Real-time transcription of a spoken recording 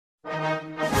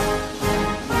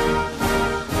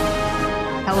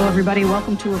Hello, everybody.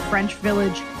 Welcome to a French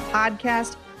Village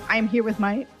podcast. I am here with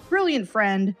my brilliant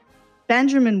friend,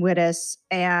 Benjamin Wittes,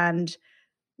 and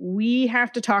we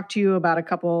have to talk to you about a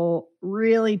couple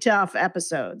really tough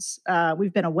episodes.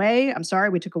 We've been away. I'm sorry.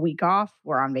 We took a week off.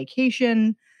 We're on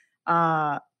vacation.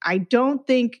 I don't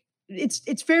think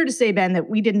it's fair to say, Ben, that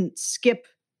we didn't skip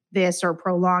this or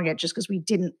prolong it just because we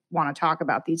didn't want to talk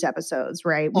about these episodes,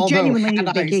 right? We genuinely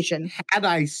needed vacation. Had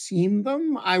I seen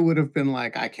them, I would have been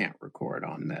like, I can't record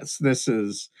on this. This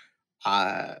is,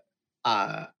 and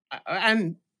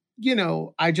you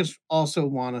know, I just also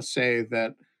want to say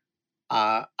that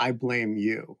I blame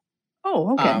you.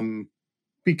 Oh, okay.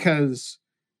 Because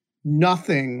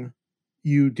nothing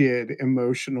you did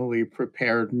emotionally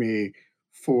prepared me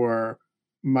for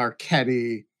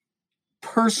Marchetti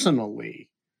personally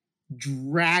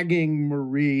dragging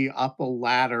Marie up a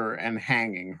ladder and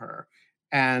hanging her.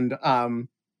 And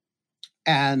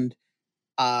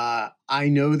I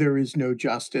know there is no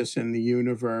justice in the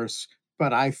universe,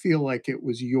 but I feel like it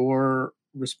was your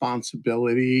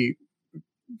responsibility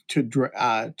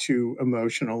to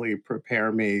emotionally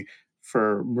prepare me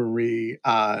for Marie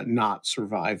not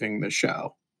surviving the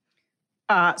show.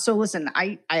 So listen,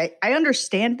 I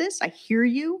understand this. I hear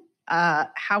you.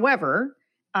 However,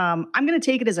 I'm going to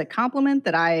take it as a compliment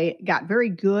that I got very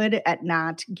good at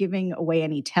not giving away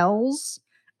any tells.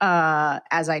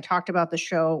 As I talked about the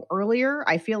show earlier,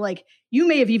 I feel like you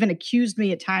may have even accused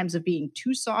me at times of being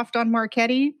too soft on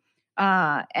Marchetti.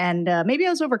 And maybe I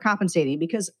was overcompensating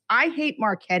because I hate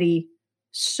Marchetti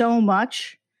so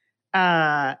much,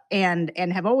 and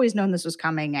have always known this was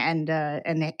coming, and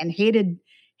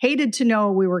hated to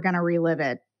know we were going to relive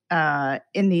it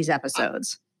in these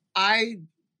episodes.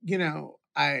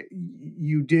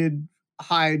 You did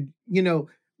hide,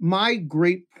 my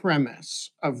great premise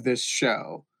of this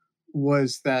show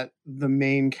was that the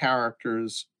main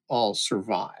characters all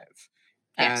survive.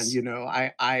 Yes. And,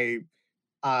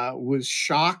 I was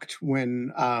shocked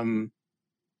when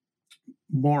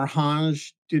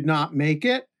Morhange did not make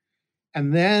it.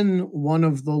 And then one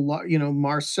of the,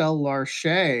 Marcel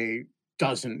Larcher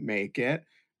doesn't make it.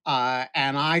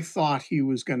 And I thought he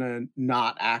was going to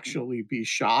not actually be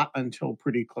shot until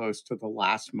pretty close to the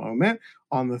last moment,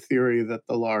 on the theory that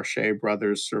the Larcher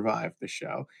brothers survived the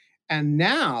show. And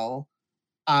now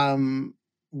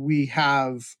we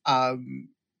have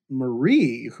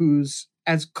Marie, who's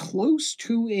as close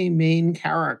to a main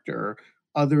character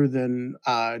other than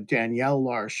Daniel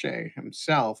Larcher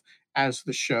himself as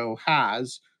the show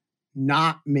has,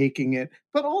 not making it,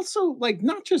 but also like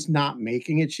not just not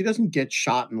making it. She doesn't get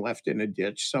shot and left in a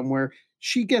ditch somewhere.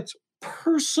 She gets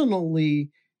personally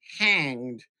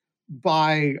hanged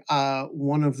by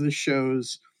one of the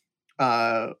show's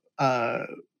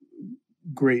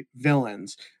great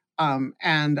villains.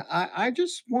 And I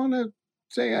just want to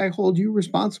say I hold you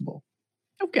responsible.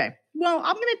 Okay. Well,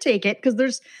 I'm going to take it because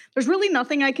there's really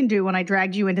nothing I can do when I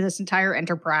dragged you into this entire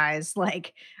enterprise.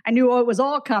 Like I knew it was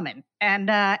all coming, and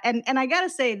I got to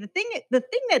say the thing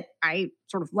that I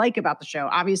sort of like about the show,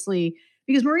 obviously,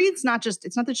 because Marie, it's not just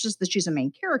that she's a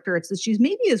main character; it's that she's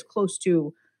maybe as close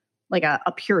to like a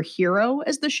pure hero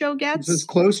as the show gets. It's as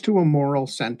close to a moral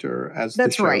center as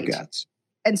the show gets.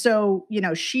 And so,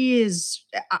 she is,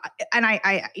 and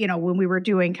I, when we were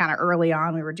doing kind of early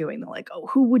on, we were doing the like, oh,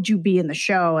 who would you be in the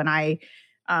show? And I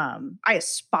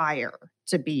aspire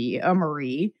to be a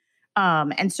Marie.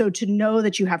 And so to know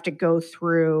that you have to go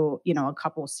through, a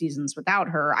couple of seasons without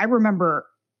her, I remember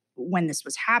when this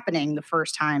was happening the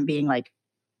first time being like,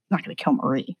 I'm not going to kill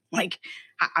Marie. Like,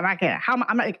 I'm not going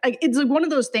to, it's like one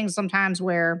of those things sometimes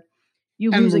where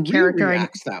you lose a character.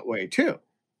 Reacts that way too.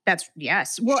 That's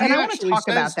yes. Well, and I want to talk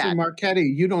about that. To Marchetti,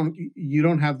 you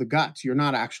don't have the guts. You're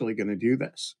not actually going to do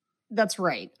this. That's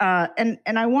right. And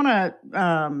I want to.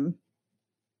 I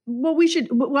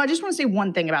just want to say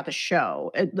one thing about the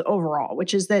show overall,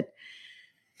 which is that,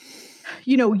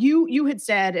 you had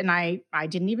said, and I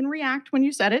didn't even react when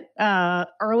you said it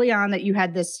early on, that you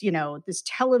had this, this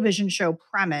television show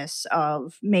premise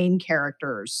of main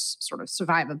characters sort of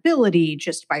survivability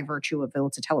just by virtue of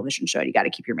it's a television show. You got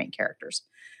to keep your main characters.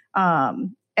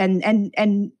 And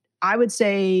I would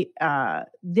say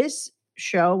this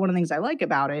show, one of the things I like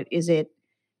about it is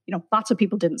lots of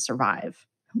people didn't survive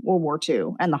World War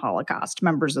II and the Holocaust,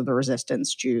 members of the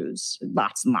resistance, Jews,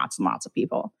 lots and lots and lots of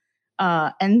people.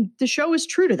 And the show is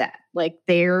true to that. Like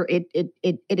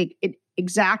it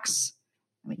exacts,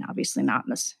 I mean, obviously not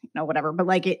in this, whatever, but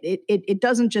like it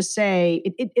doesn't just say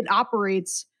it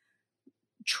operates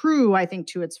true, I think,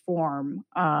 to its form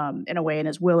in a way, and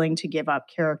is willing to give up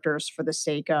characters for the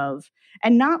sake of,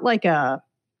 and not like a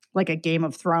like a Game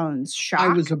of Thrones I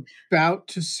shock. was about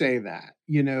to say that.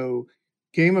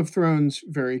 Game of Thrones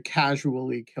very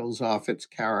casually kills off its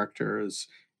characters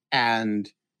and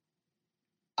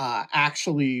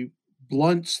actually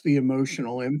blunts the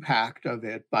emotional impact of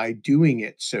it by doing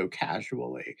it so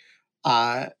casually.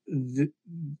 The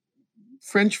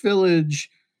French Village,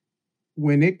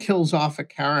 when it kills off a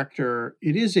character,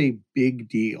 it is a big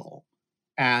deal.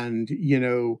 And,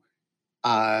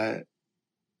 uh,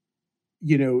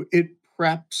 it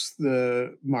preps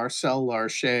the Marcel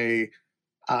Larcher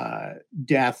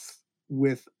death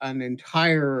with an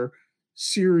entire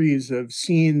series of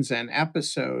scenes and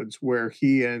episodes where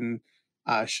he and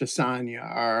Shasanya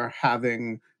are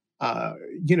having,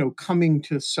 coming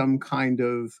to some kind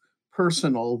of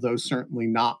personal, though certainly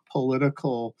not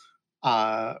political,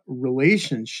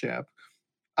 relationship.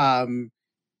 Um,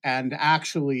 and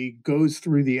actually goes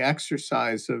through the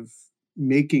exercise of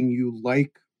making you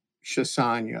like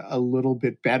Shasanya a little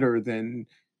bit better than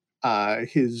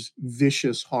his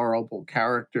vicious, horrible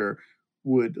character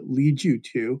would lead you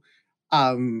to.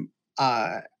 Um,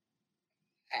 uh,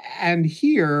 and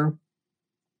here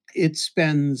it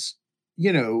spends,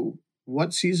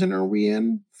 what season are we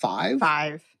in? 5?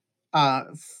 5.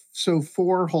 So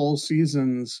 4 whole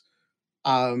seasons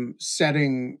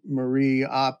setting Marie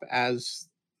up as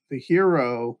the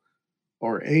hero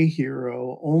or a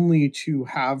hero, only to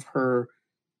have her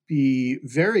be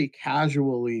very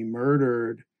casually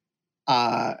murdered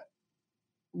uh,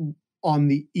 on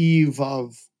the eve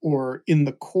of or in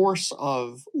the course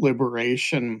of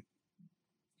liberation.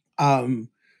 Um,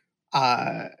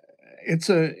 uh, it's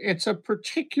a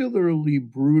particularly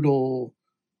brutal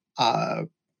uh,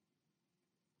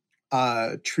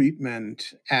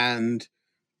 treatment, and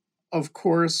of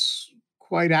course,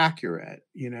 quite accurate.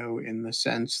 In the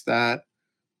sense that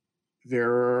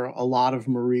there are a lot of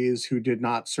Maries who did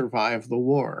not survive the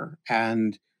war,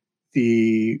 and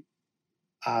the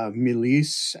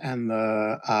milice and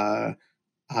the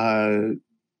uh,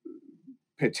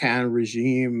 Petain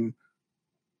regime,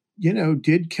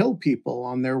 did kill people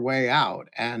on their way out.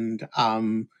 And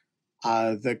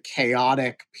the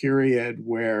chaotic period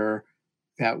where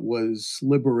that was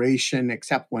liberation,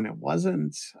 except when it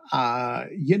wasn't,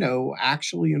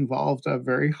 actually involved a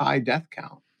very high death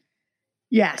count.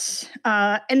 Yes.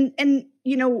 And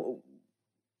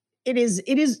it is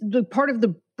the part of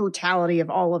the brutality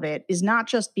of all of it is not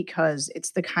just because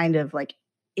it's the kind of like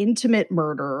intimate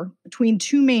murder between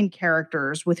two main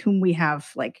characters with whom we have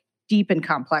like deep and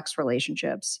complex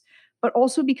relationships, but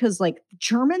also because like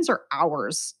Germans are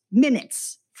hours,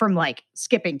 minutes from like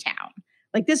skipping town.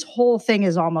 Like this whole thing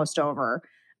is almost over.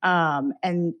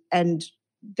 And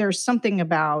there's something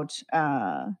about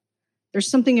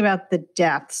the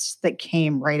deaths that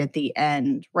came right at the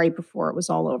end, right before it was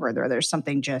all over. There's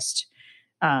something just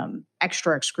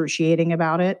extra excruciating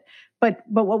about it. But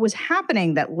what was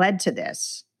happening that led to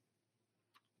this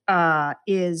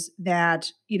is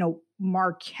that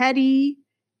Marchetti,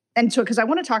 and so because I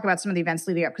want to talk about some of the events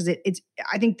leading up, because it's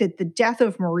I think that the death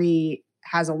of Marie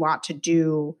has a lot to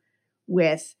do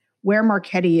with where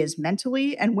Marchetti is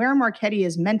mentally, and where Marchetti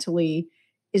is mentally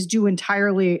is due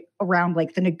entirely around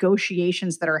like the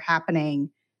negotiations that are happening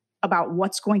about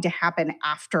what's going to happen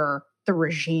after the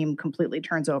regime completely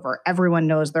turns over. Everyone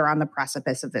knows they're on the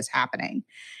precipice of this happening.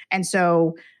 And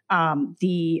so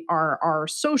our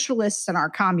socialists and our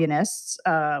communists,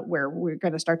 where we're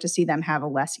going to start to see them have a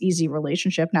less easy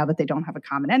relationship now that they don't have a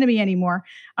common enemy anymore.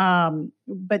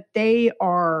 But they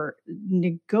are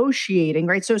negotiating,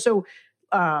 right? So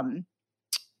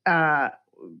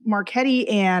Marchetti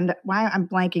and why I'm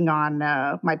blanking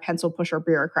on my pencil pusher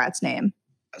bureaucrat's name.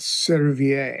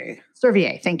 Servier.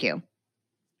 Thank you.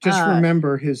 Just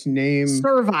remember his name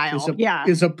Servile.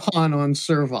 is a pun on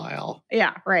servile.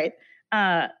 Yeah, right.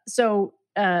 So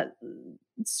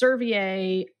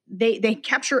Servier, they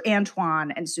capture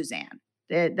Antoine and Suzanne.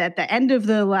 At the end of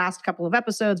the last couple of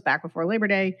episodes, back before Labor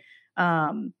Day,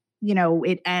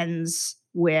 it ends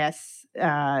with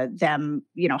them,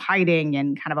 hiding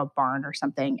in kind of a barn or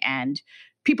something, and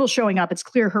people showing up. It's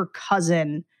clear her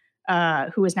cousin,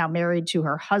 who is now married to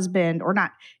her husband, or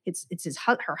not. It's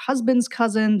her husband's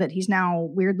cousin that he's now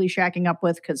weirdly shacking up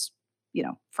with because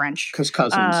French. Because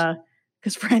cousins.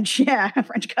 Because French, yeah,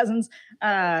 French cousins.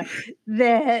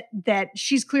 That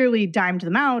she's clearly dimed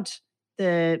them out.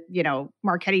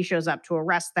 Marchetti shows up to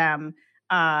arrest them.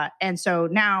 And so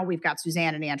now we've got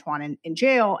Suzanne and Antoine in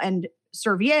jail, and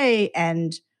Servier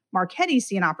and Marchetti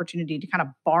see an opportunity to kind of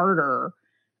barter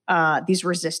these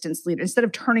resistance leaders instead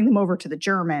of turning them over to the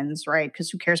Germans, right? Because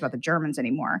who cares about the Germans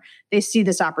anymore? They see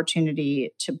this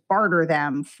opportunity to barter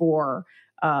them for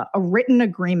a written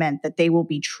agreement that they will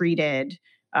be treated,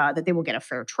 that they will get a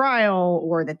fair trial,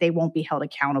 or that they won't be held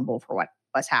accountable for what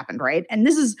has happened, right? And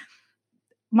this is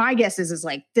my guess is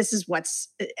like this is what's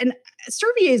and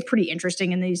Servier is pretty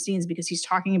interesting in these scenes because he's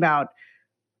talking about,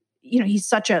 he's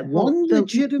such a One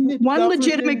legitimate one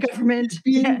legitimate government government. is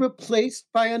being Yeah. replaced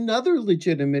by another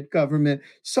legitimate government,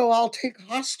 so I'll take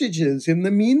hostages in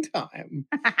the meantime.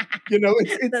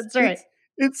 That's right.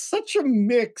 It's such a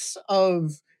mix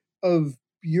of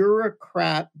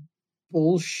bureaucrat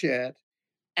bullshit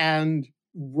and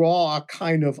raw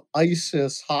kind of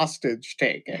ISIS hostage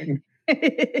taking.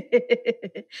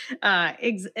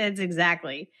 It's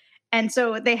exactly. And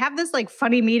so they have this like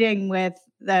funny meeting with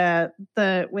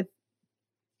with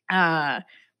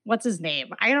what's his name?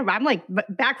 I don't know. I'm like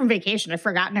back from vacation. I've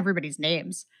forgotten everybody's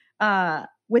names.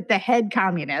 With the head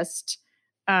communist,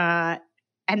 and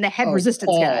the head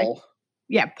resistance guy. Paul.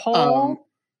 Yeah, Paul.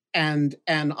 And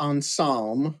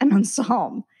Anselm. And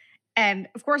Anselm. And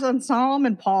of course, Anselm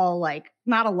and Paul, like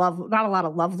not a lot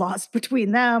of love lost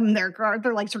between them. They're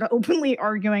like sort of openly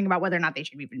arguing about whether or not they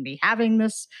should even be having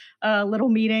this little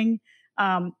meeting.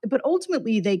 But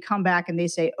ultimately, they come back and they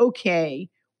say, "Okay,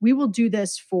 we will do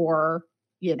this for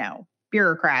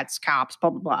bureaucrats, cops,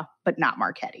 blah blah blah, but not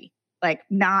Marchetti. Like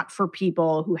not for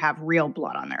people who have real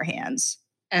blood on their hands,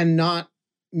 and not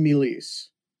milice,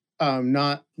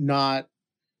 not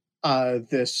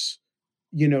this."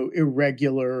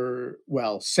 Irregular,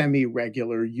 well,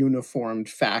 semi-regular uniformed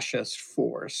fascist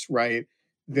force, right?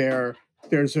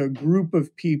 There's a group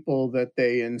of people that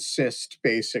they insist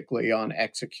basically on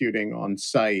executing on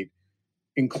site,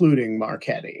 including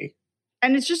Marchetti.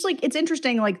 And it's just like, it's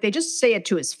interesting. Like they just say it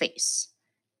to his face.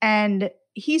 And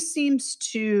he seems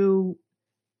to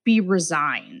be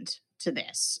resigned to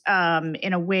this,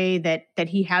 in a way that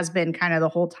he has been kind of the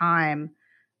whole time.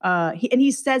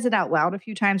 He says it out loud a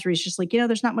few times where he's just like,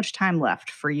 there's not much time left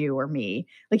for you or me.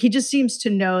 Like he just seems to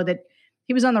know that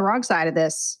he was on the wrong side of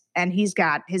this, and he's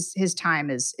got his time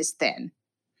is thin.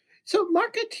 So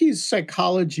Marchetti's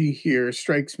psychology here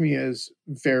strikes me as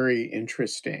very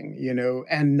interesting,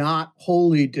 and not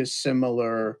wholly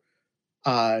dissimilar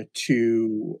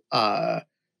to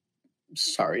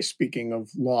sorry, speaking of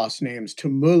lost names, to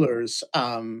Muller's.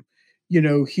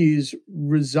 He's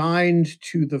resigned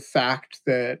to the fact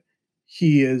that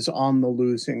he is on the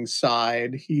losing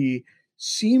side. He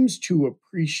seems to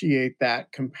appreciate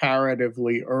that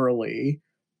comparatively early.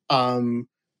 He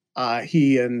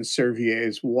and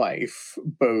Servier's wife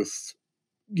both,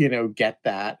 get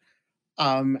that.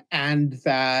 And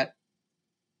that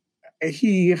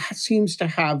he seems to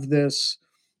have this,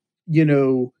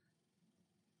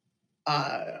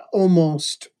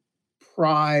 almost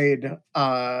pride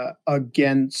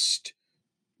against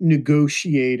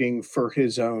negotiating for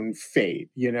his own fate.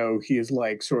 He's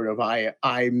like sort of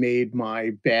I made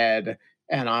my bed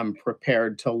and I'm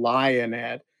prepared to lie in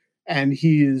it. And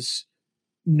he's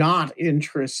not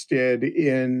interested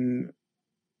in,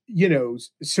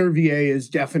 Servier is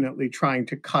definitely trying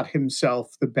to cut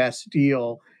himself the best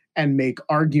deal and make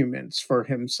arguments for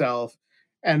himself.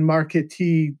 And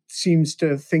Marchetti seems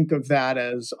to think of that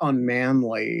as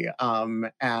unmanly,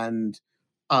 and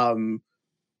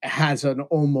has an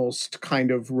almost kind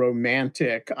of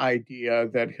romantic idea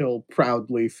that he'll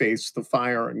proudly face the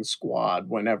firing squad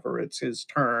whenever it's his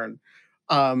turn.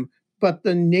 Um, but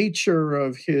the nature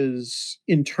of his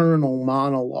internal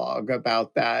monologue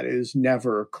about that is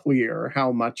never clear.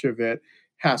 How much of it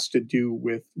has to do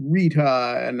with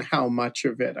Rita and how much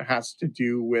of it has to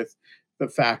do with the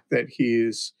fact that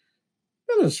he's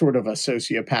sort of a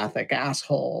sociopathic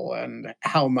asshole, and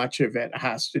how much of it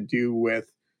has to do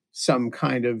with some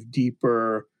kind of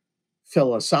deeper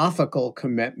philosophical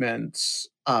commitments.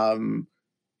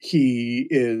 He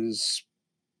is,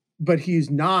 but he's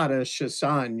not a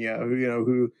Chassagne,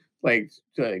 who like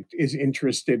is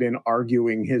interested in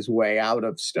arguing his way out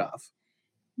of stuff.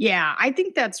 Yeah, I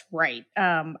think that's right.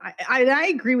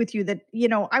 I agree with you that,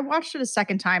 I watched it a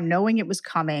second time knowing it was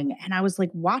coming, and I was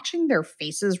like watching their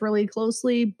faces really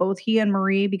closely, both he and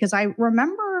Marie, because I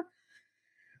remember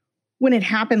when it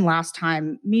happened last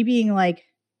time, me being like,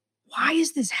 why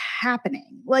is this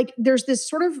happening? Like, there's this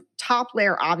sort of top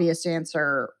layer obvious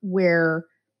answer where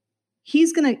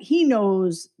he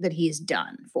knows that he's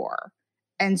done for.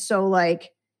 And so, like,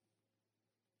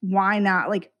 why not,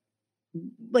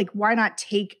 why not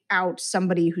take out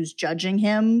somebody who's judging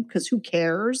him? Because who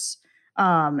cares?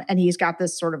 And he's got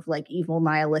this sort of like evil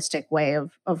nihilistic way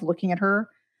of looking at her.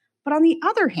 But on the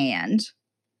other hand,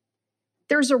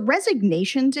 there's a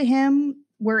resignation to him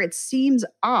where it seems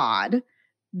odd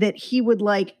that he would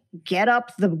like get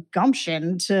up the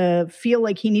gumption to feel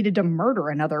like he needed to murder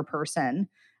another person.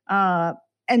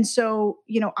 And so,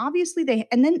 obviously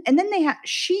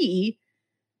she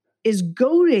is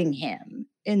goading him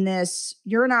in this,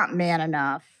 you're not man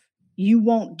enough, you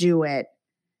won't do it.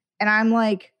 And I'm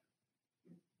like,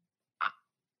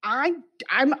 I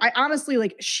honestly,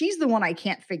 like, she's the one I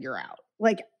can't figure out.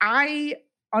 Like, I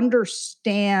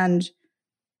understand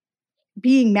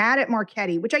being mad at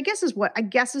Marchetti, which I guess is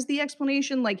the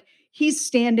explanation. Like, he's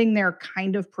standing there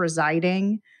kind of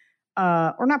presiding,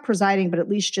 or not presiding, but at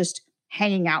least just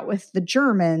hanging out with the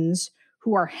Germans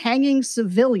who are hanging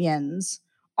civilians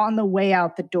on the way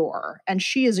out the door. And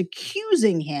she is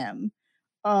accusing him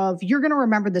of, you're going to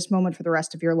remember this moment for the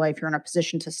rest of your life. You're in a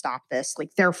position to stop this.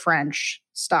 Like, they're French,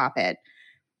 stop it.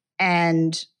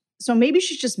 And so maybe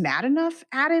she's just mad enough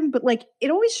at him, but like,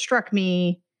 it always struck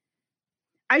me.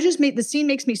 The scene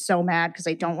makes me so mad because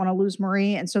I don't want to lose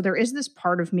Marie. And so there is this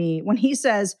part of me when he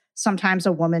says, sometimes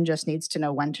a woman just needs to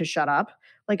know when to shut up.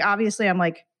 Like, obviously, I'm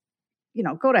like,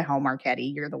 go to hell,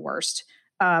 Marchetti. You're the worst.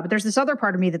 But there's this other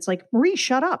part of me that's like, Marie,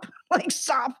 shut up. Like,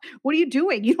 stop. What are you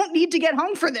doing? You don't need to get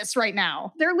home for this right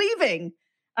now. They're leaving.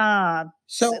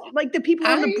 So like the people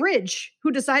on the bridge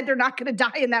who decide they're not going to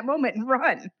die in that moment and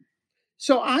run.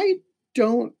 So I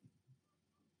don't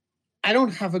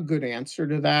have a good answer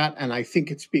to that. And I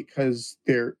think it's because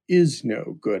there is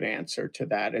no good answer to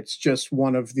that. It's just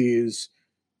one of these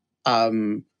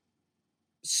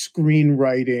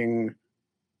screenwriting,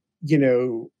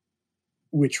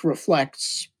 which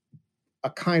reflects a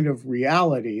kind of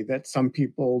reality that some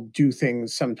people do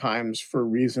things sometimes for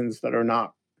reasons that are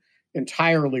not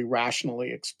entirely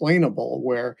rationally explainable,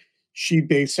 where she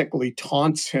basically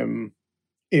taunts him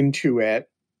into it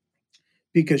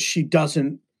because she's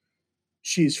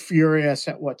furious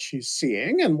at what she's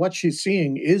seeing, and what she's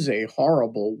seeing is a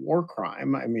horrible war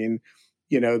crime. I mean,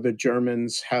 the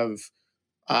Germans have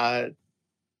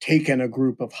taken a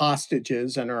group of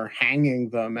hostages and are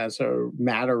hanging them as a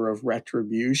matter of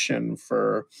retribution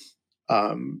for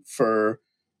uh,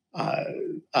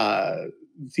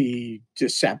 the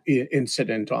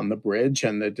incident on the bridge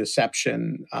and the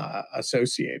deception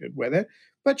associated with it.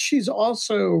 But she's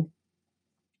also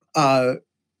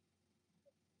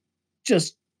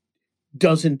just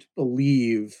doesn't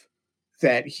believe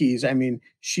that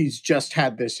she's just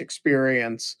had this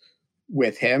experience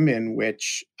with him in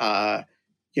which,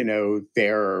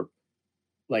 they're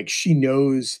like, she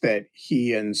knows that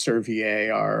he and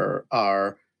Servier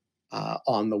are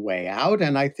on the way out.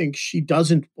 And I think she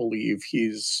doesn't believe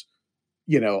he's,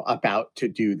 about to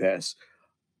do this.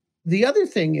 The other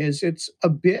thing is it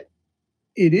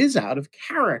is out of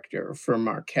character for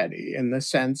Marchetti in the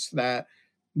sense that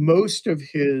most of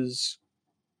his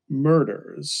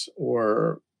murders,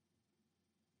 or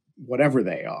whatever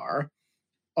they are,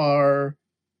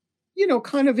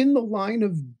 kind of in the line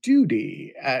of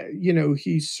duty.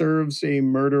 He serves a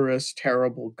murderous,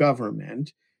 terrible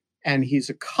government, and he's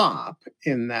a cop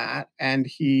in that, and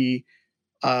he,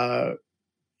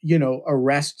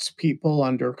 arrests people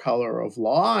under color of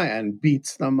law and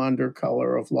beats them under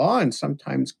color of law and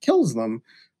sometimes kills them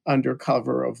under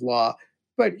cover of law.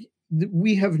 But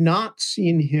we have not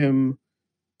seen him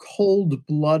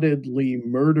cold-bloodedly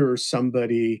murder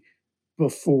somebody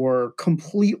before,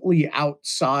 completely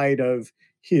outside of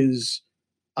his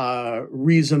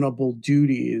reasonable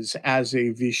duties as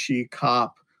a Vichy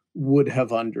cop would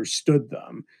have understood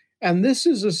them. And this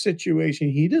is a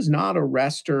situation, he does not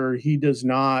arrest her. He does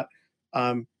not,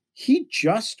 he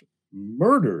just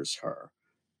murders her.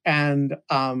 And,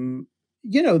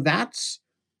 that's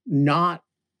not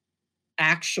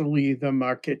actually the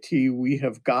Marchetti we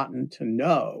have gotten to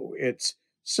know. It's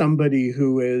somebody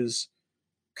who is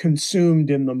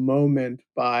consumed in the moment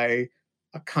by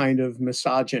a kind of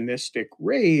misogynistic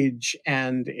rage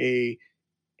and a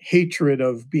hatred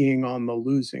of being on the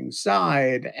losing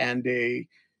side, and a,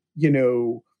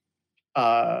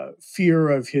 fear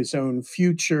of his own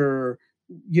future,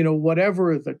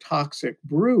 whatever the toxic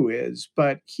brew is.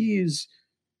 But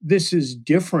this is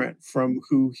different from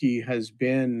who he has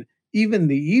been. Even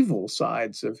the evil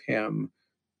sides of him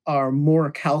are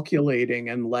more calculating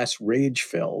and less rage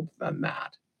filled than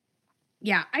that.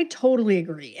 Yeah, I totally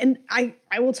agree. And I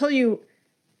will tell you,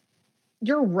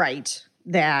 you're right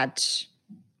that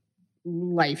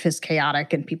life is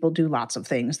chaotic and people do lots of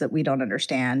things that we don't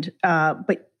understand.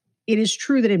 But it is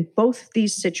true that in both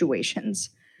these situations,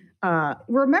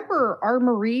 remember, our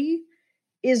Marie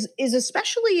is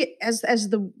especially as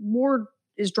the war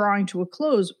is drawing to a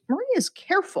close, Marie is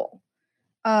careful.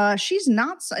 She's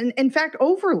not, in fact,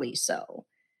 overly so.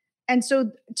 And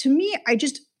so to me, I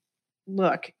just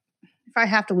look, if I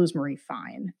have to lose Marie,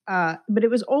 fine. But it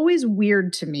was always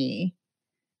weird to me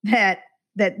that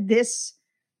this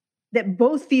that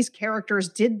both these characters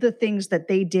did the things that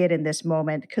they did in this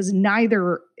moment, because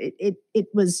it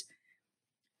was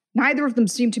neither of them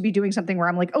seemed to be doing something where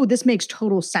I'm like, oh, this makes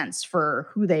total sense for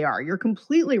who they are. You're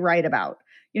completely right about,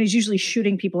 he's usually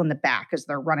shooting people in the back as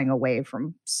they're running away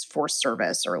from forced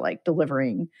service or like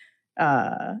delivering.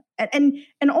 And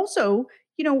also,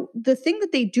 the thing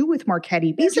that they do with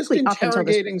Marchetti, They're just basically up until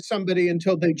this, interrogating somebody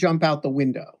until they jump out the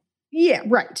window. yeah,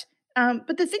 right.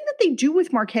 But the thing that they do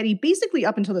with Marchetti, basically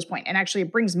up until this point, and actually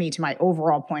it brings me to my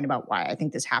overall point about why I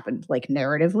think this happened, like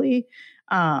narratively,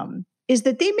 is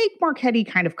that they make Marchetti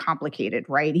kind of complicated,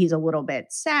 right? He's a little bit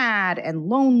sad and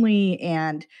lonely,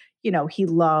 and he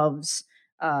loves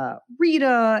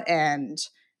Rita, and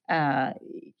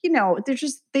they're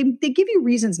just they give you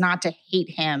reasons not to hate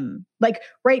him, like,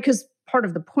 right? Because part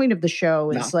of the point of the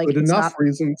show is not like good it's enough not.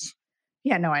 reasons.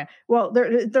 Yeah, no,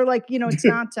 they're like, it's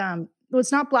not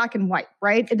it's not black and white,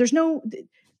 right? There's no,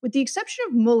 with the exception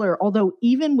of Mueller, although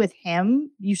even with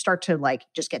him, you start to like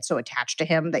just get so attached to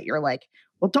him that you're like,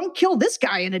 well, don't kill this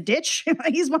guy in a ditch.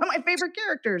 He's one of my favorite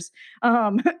characters.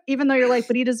 Even though you're like,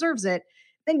 but he deserves it.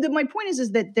 And my point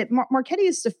is that Marchetti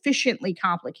is sufficiently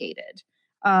complicated,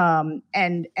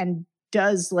 and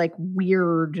does like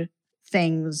weird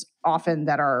things often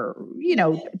that are,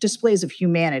 displays of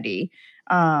humanity.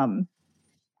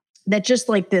 That just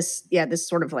like this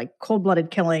sort of like cold-blooded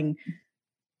killing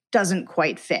doesn't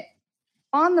quite fit.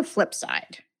 On the flip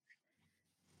side,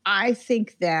 I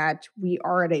think that we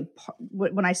are at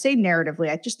when I say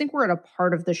narratively, I just think we're at a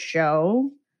part of the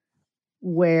show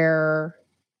where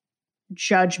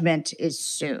judgment is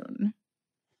soon.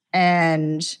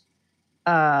 And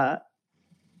there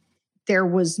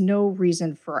was no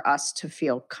reason for us to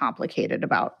feel complicated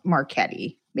about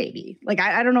Marchetti, maybe. Like,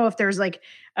 I don't know if there's like,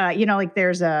 like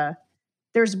there's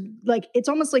like, it's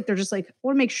almost like they're just like, I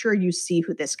want to make sure you see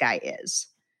who this guy is,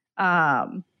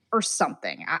 or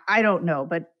something. I don't know,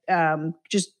 but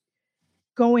just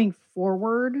going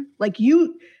forward, like I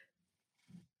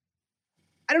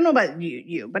don't know about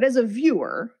you, but as a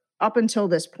viewer, up until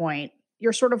this point,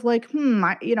 you're sort of like,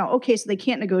 okay, so they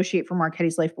can't negotiate for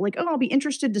Marchetti's life, but like, oh, I'll be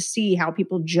interested to see how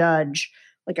people judge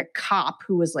like a cop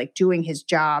who was like doing his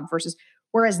job versus,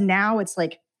 whereas now it's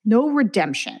like no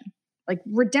redemption, like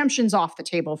redemption's off the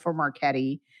table for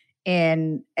Marchetti.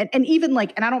 And even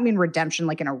like, and I don't mean redemption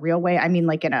like in a real way. I mean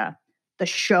like the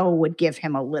show would give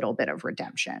him a little bit of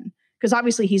redemption, because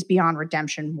obviously he's beyond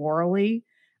redemption morally,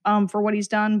 for what he's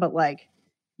done, but like,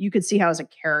 you could see how as a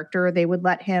character they would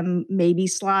let him maybe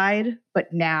slide.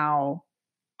 But now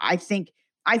I think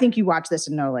you watch this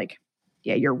and know like,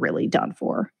 yeah, you're really done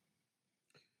for.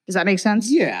 Does that make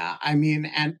sense? Yeah, I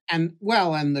mean, and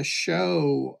well, and the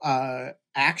show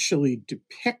actually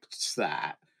depicts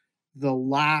that. The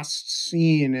last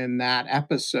scene in that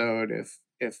episode,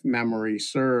 if memory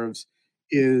serves,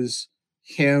 is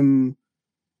him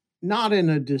not in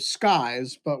a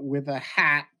disguise, but with a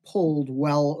hat pulled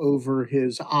well over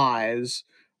his eyes,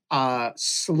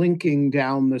 slinking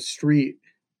down the street,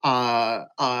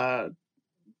 trying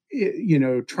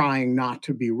not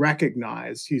to be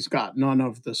recognized. He's got none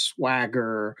of the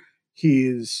swagger.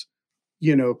 He's,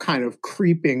 kind of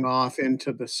creeping off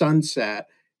into the sunset.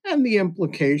 And the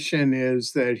implication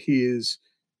is that he's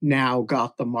now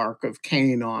got the mark of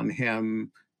Cain on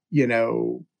him.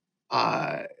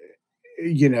 Uh,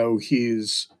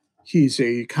 he's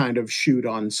a kind of shoot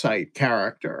on sight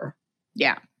character.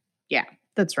 Yeah,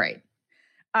 that's right.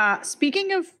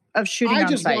 Speaking of shooting I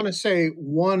on just sight, want to say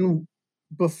one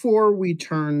before we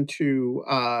turn to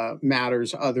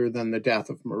matters other than the death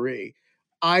of Marie.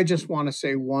 I just want to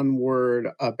say one word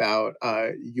about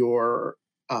your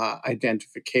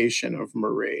identification of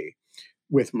Marie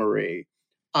with Marie,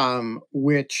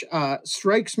 which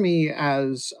strikes me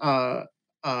as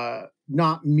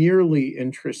not merely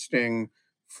interesting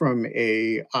from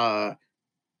a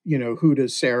who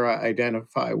does Sarah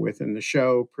identify with in the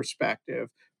show perspective,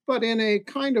 but in a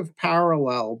kind of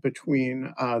parallel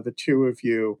between the two of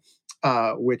you,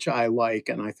 which I like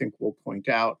and I think we'll point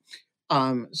out.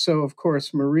 So, of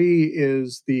course, Marie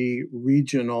is the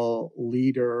regional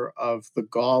leader of the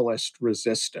Gaullist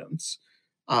resistance,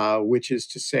 which is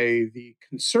to say the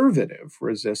conservative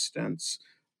resistance,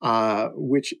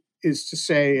 which is to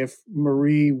say if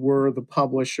Marie were the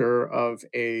publisher of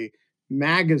a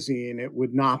magazine, it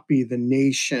would not be The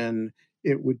Nation,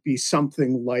 it would be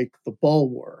something like The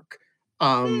Bulwark.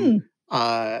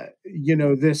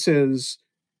 This is,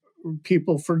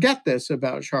 people forget this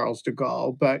about Charles de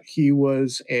Gaulle, but he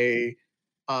was a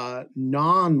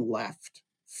non left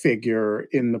figure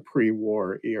in the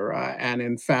pre-war era. And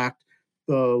in fact,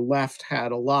 the left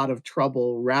had a lot of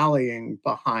trouble rallying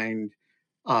behind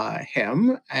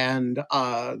him. And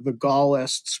the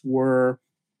Gaullists were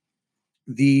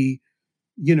the,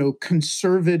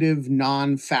 conservative,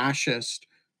 non-fascist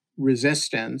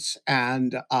resistance,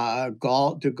 and de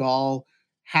Gaulle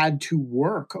had to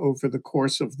work over the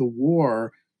course of the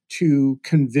war to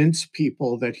convince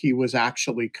people that he was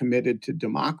actually committed to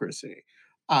democracy.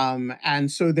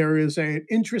 And so there is an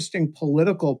interesting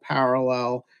political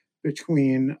parallel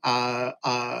between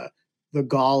the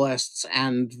Gaullists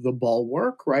and the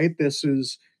Bulwark, right? This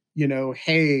is,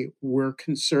 hey, we're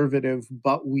conservative,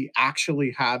 but we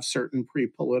actually have certain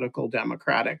pre-political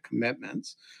democratic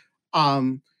commitments.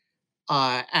 Um,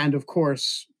 and of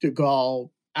course, de Gaulle,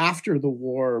 after the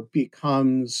war,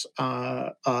 becomes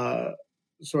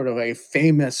sort of a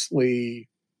famously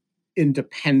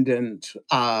independent,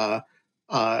 actually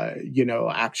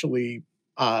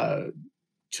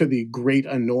to the great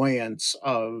annoyance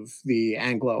of the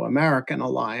Anglo-American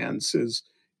alliance,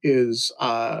 is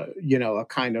a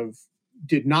kind of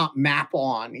did not map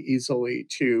on easily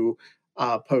to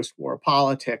post-war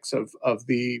politics of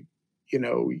the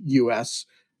U.S.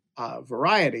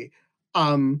 Variety.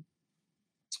 Um,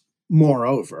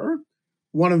 Moreover,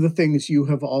 one of the things you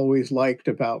have always liked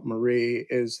about Marie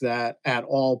is that at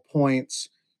all points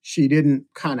she didn't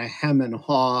kind of hem and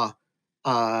haw,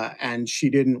 and she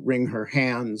didn't wring her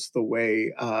hands the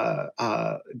way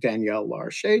Danielle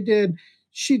Larche did.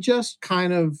 She just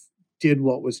kind of did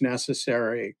what was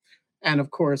necessary. And of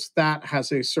course, that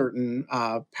has a certain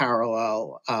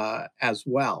parallel as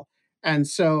well. And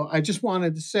so I just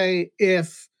wanted to say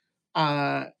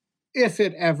uh, if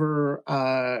it ever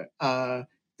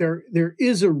there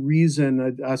is a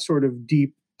reason, a sort of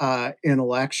deep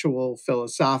intellectual,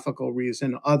 philosophical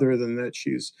reason, other than that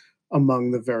she's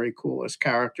among the very coolest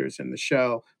characters in the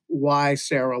show, why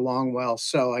Sarah Longwell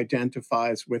so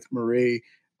identifies with Marie.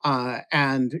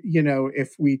 And,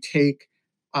 if we take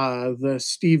the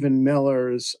Stephen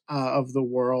Millers of the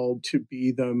world to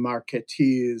be the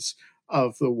Marquettees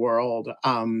of the world,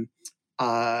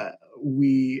 uh,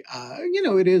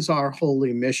 it is our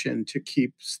holy mission to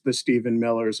keep the Stephen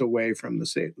Millers away from the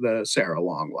Sarah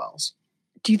Longwells.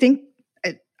 Do you think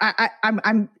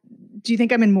I'm do you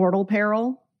think I'm in mortal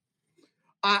peril?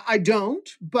 I don't,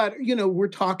 but we're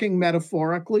talking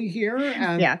metaphorically here,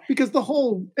 and Yeah, because the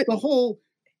whole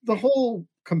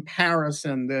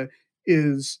comparison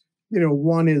is,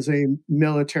 one is a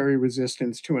military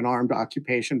resistance to an armed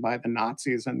occupation by the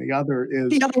Nazis, and the other is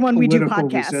the other one we do political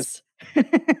resistance.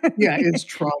 podcasts. Yeah, it's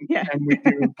Trump, Yeah. and we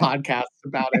do podcasts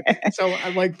about it. So,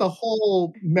 like, the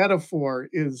whole metaphor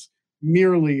is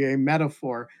merely a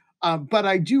metaphor. But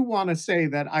I do want to say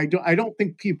that I don't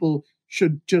think people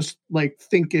should just like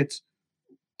think it's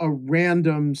a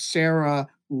random Sarah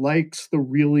likes the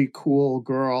really cool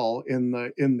girl in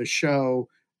the show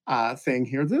thing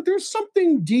here. There's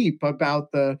something deep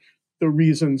about the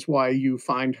reasons why you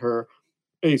find her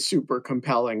a super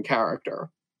compelling character.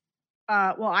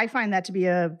 Well, I find that to be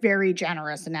a very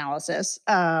generous analysis.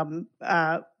 But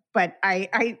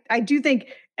I do think,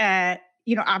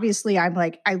 obviously, I'm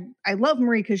like I love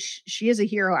Marie because she is a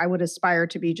hero. I would aspire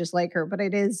to be just like her. But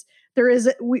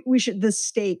we should the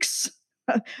stakes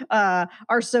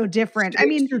are so different. I Stakes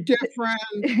mean, are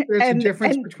different. There's a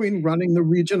difference and between running the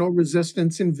regional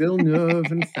resistance in Villeneuve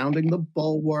and founding the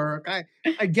Bulwark. I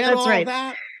get that's all right.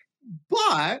 that,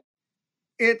 but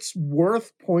it's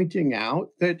worth pointing out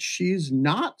that she's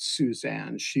not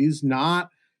Suzanne. She's not,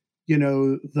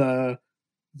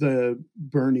 the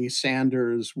Bernie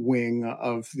Sanders wing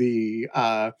of the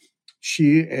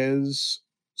she is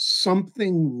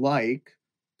something like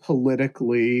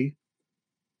politically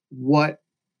what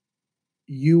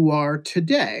you are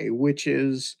today, which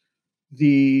is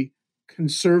the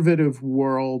conservative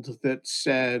world that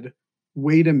said,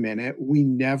 wait a minute, we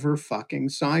never fucking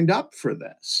signed up for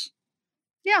this.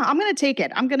 Yeah, I'm gonna take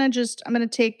it. I'm gonna take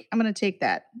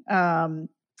that.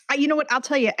 You know what? I'll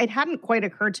tell you, it hadn't quite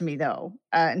occurred to me though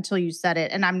until you said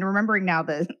it, and I'm remembering now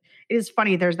that it is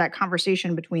funny. There's that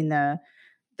conversation between the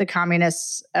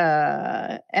communists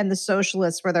and the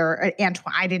socialists where they're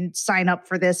Antoine. I didn't sign up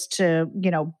for this to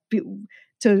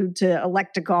to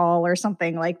elect a Gaulle or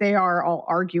something. Like they are all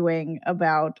arguing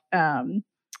about that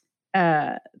in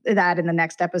the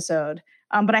next episode.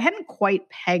 But I hadn't quite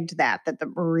pegged that the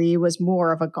Marie was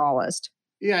more of a Gaullist.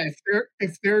 Yeah,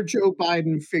 if their Joe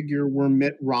Biden figure were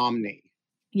Mitt Romney,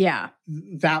 Yeah.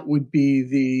 that would be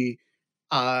the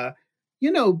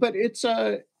but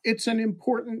it's an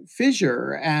important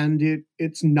fissure, and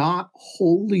it's not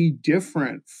wholly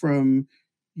different from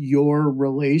your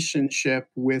relationship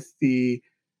with the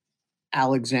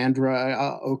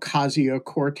Alexandra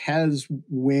Ocasio-Cortez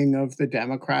wing of the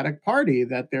Democratic Party,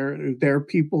 that they're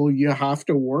people you have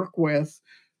to work with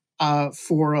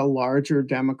for a larger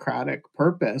democratic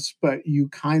purpose, but you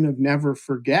kind of never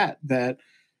forget that,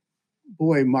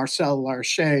 boy, Marcel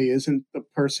Larcher isn't the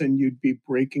person you'd be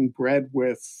breaking bread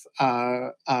with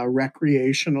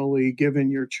recreationally,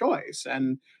 given your choice.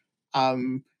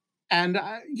 Um,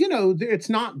 it's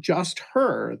not just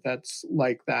her that's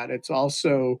like that. It's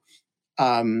also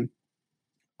um,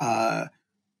 uh,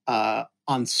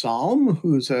 Anselm,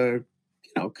 who's a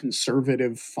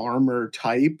conservative farmer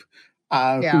type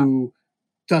Yeah. who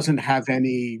doesn't have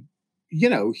any,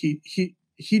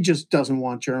 he just doesn't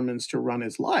want Germans to run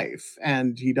his life,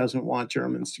 and he doesn't want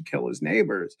Germans to kill his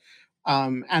neighbors.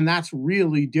 And that's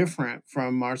really different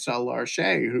from Marcel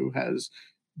Larcher, who has,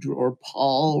 or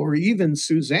Paul, or even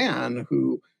Suzanne,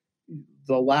 who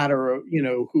the latter,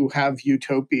 who have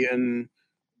utopian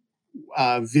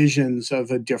visions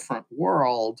of a different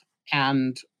world,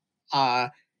 and uh,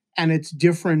 and it's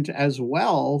different as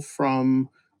well from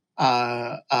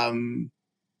uh, um,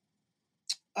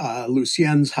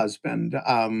 Lucien's husband,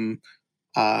 uh,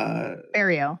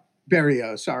 Barrio.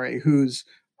 Berrio, sorry, who's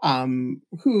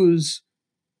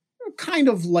kind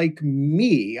of like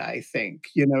me, I think,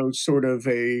 sort of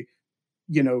a,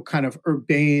 kind of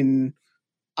urbane,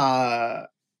 uh,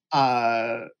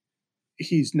 uh,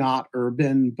 he's not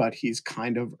urban, but he's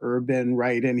kind of urban,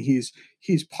 right? And he's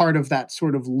part of that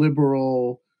sort of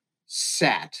liberal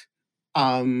set,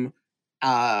 um,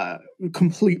 uh,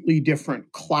 completely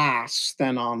different class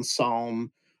than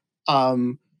Anselm,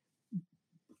 um,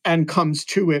 and comes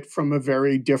to it from a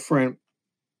very different,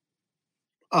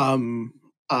 um,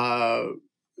 uh,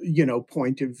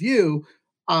 point of view.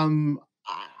 Um,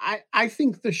 I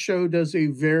think the show does a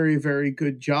very, very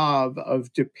good job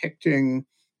of depicting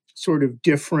sort of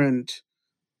different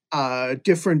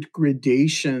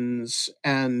gradations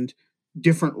and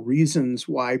different reasons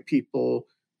why people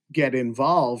get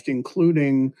involved,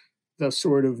 including the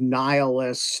sort of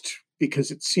nihilist, because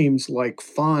it seems like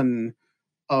fun,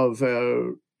 of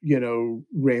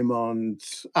Raymond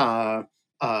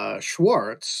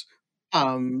Schwartz.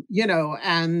 And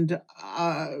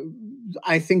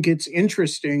I think it's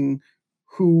interesting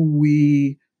who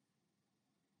we.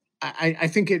 I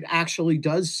think it actually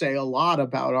does say a lot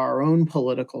about our own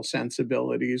political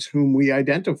sensibilities, whom we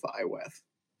identify with.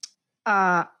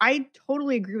 I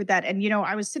totally agree with that. And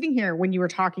I was sitting here when you were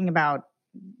talking about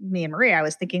me and Maria, I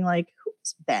was thinking like,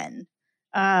 who's Ben?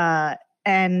 And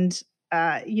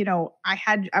I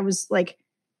was like,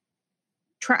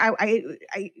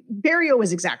 Barrio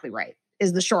was exactly right.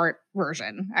 Is the short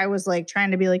version. I was like trying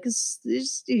to be like, is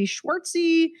he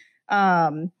Schwartzy?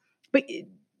 Um,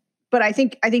 but I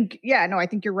think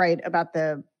you're right about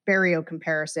the Barrio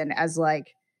comparison, as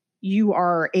like you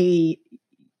are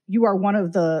one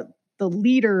of the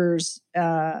leaders,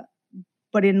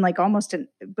 but in like almost an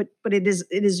but it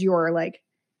is your like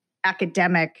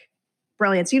academic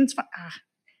brilliance. It's fun. I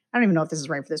don't even know if this is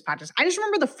right for this podcast. I just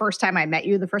remember the first time I met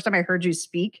you, the first time I heard you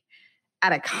speak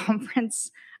at a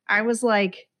conference, I was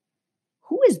like,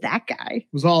 who is that guy?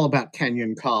 It was all about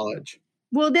Kenyon College.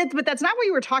 Well, but that's not what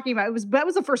you were talking about. That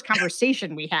was the first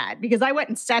conversation we had, because I went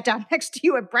and sat down next to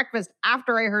you at breakfast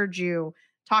after I heard you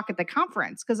talk at the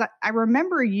conference, because I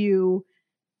remember you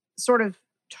sort of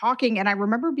talking, and I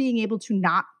remember being able to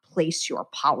not place your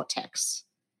politics.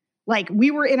 Like,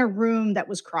 we were in a room that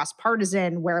was cross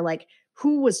partisan, where like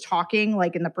who was talking,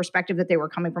 like in the perspective that they were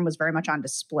coming from, was very much on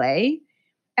display.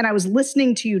 And I was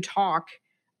listening to you talk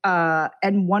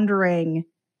and wondering,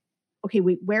 okay,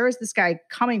 wait, where is this guy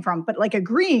coming from? But like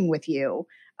agreeing with you.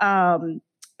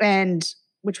 And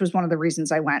which was one of the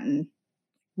reasons I went and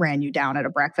ran you down at a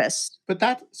breakfast. But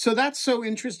that's so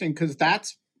interesting, because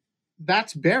that's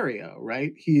Barrio,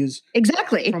 right? He's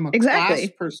exactly from a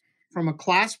exactly from a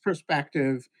class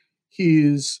perspective,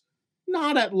 he's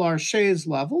not at Larcher's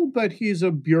level, but he's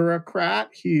a bureaucrat.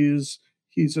 He's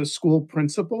a school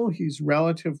principal. He's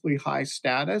relatively high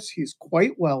status. He's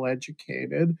quite well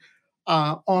educated.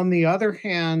 On the other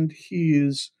hand,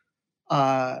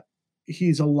 uh,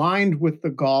 he's aligned with the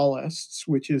Gaullists,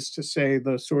 which is to say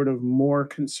the sort of more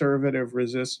conservative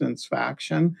resistance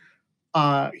faction.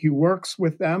 He works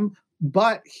with them,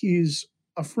 but he's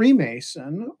a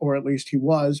Freemason, or at least he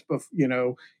was. But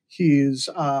he's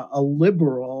a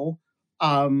liberal.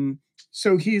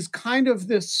 So he's kind of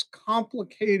this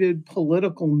complicated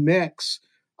political mix.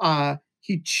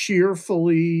 He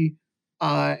cheerfully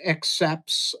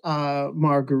accepts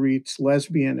Marguerite's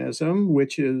lesbianism,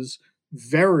 which is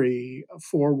very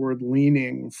forward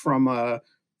leaning from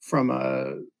from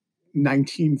a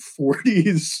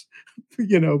 1940s,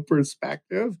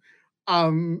 perspective.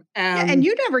 And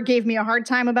you never gave me a hard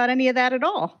time about any of that at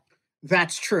all.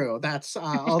 That's true. That's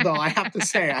although I have to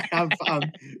say I have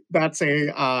that's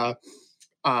a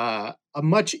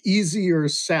much easier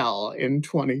sell in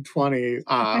 2020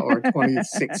 or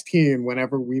 2016,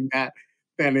 whenever we met,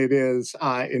 than it is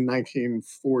in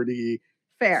 1943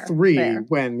 fair.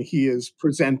 when he is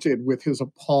presented with his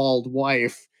appalled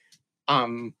wife.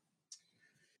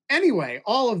 Anyway,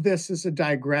 all of this is a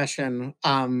digression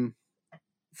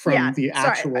from the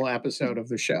actual episode of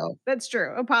the show. That's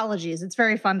true. Apologies. It's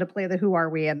very fun to play the Who Are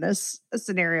We in this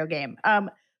scenario game.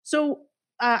 So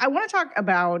I want to talk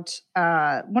about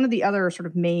one of the other sort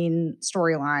of main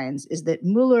storylines is that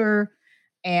Mueller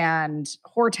and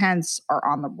Hortense are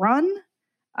on the run.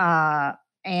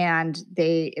 And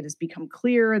it has become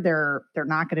clear they're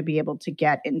not going to be able to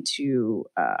get into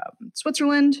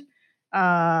Switzerland.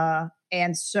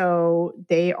 And so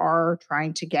they are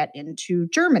trying to get into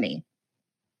Germany.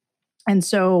 And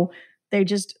so they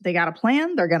got a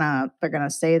plan. They're gonna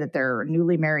say that they're a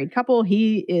newly married couple.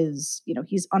 He is,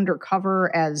 he's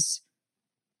undercover as,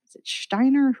 is it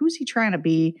Steiner? Who's he trying to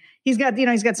be? He's got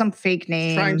some fake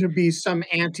name. Trying to be some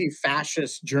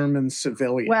anti-fascist German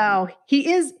civilian. Well,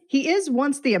 he is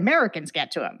once the Americans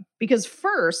get to him. Because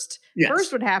first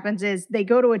what happens is they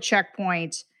go to a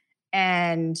checkpoint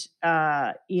and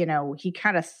he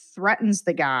kind of threatens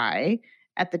the guy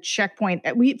at the checkpoint.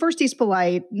 First he's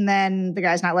polite, and then the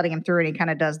guy's not letting him through, and he kind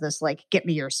of does this like, get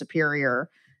me your superior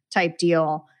type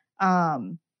deal.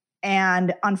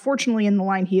 And unfortunately in the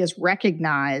line, he is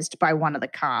recognized by one of the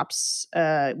cops.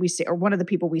 One of the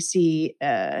people we see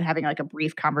having like a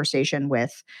brief conversation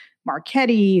with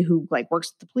Marchetti, who like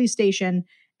works at the police station,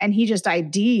 and he just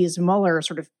IDs Mueller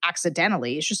sort of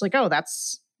accidentally. It's just like, oh,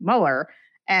 that's Mueller.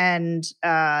 And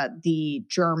the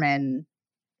German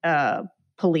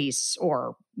police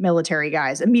or military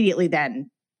guys immediately then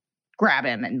grab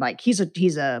him, and like he's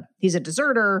a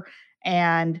deserter,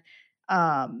 and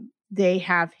they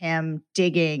have him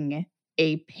digging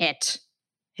a pit,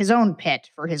 his own pit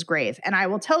for his grave. And I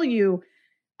will tell you,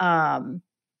 I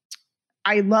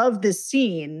love this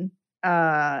scene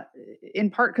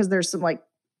in part because there's some like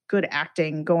good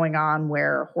acting going on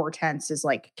where Hortense is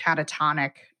like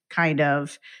catatonic kind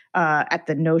of at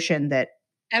the notion that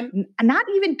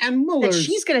that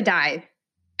she's going to die.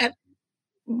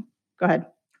 Go ahead.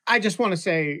 I just want to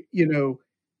say,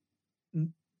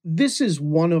 this is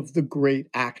one of the great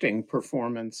acting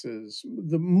performances.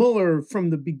 The Mueller, from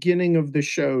the beginning of the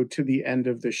show to the end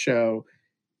of the show,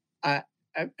 I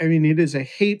mean, it is a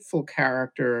hateful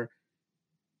character.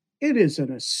 It is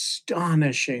an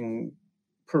astonishing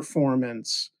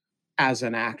performance as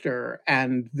an actor,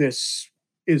 and this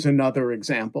is another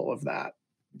example of that.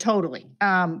 Totally.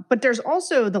 But there's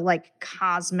also the like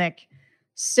cosmic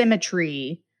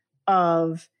symmetry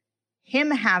of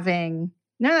him having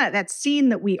that scene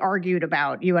that we argued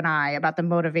about, you and I, about the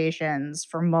motivations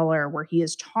for Mueller, where he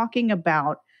is talking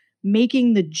about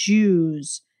making the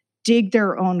Jews dig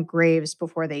their own graves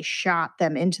before they shot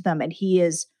them into them. And he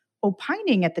is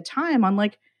opining at the time on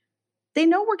like, they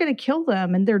know we're going to kill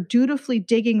them and they're dutifully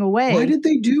digging away. Why did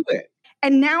they do it?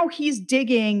 And now he's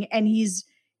digging and he's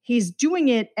doing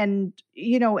it. And,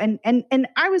 and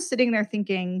I was sitting there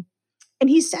thinking, and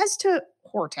he says to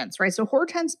Hortense, right? So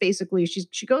Hortense basically,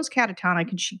 she goes catatonic,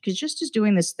 and she just is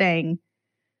doing this thing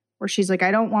where she's like,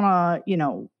 I don't want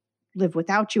to, live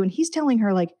without you. And he's telling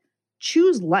her like,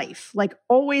 choose life, like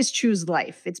always choose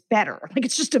life. It's better. Like,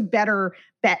 it's just a better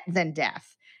bet than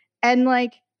death. And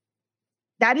like,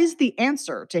 that is the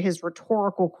answer to his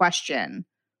rhetorical question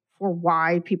for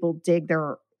why people dig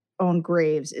their own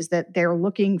graves, is that they're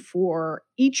looking for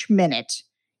each minute,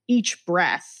 each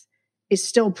breath is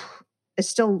still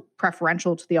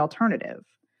preferential to the alternative.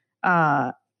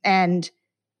 And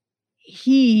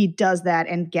he does that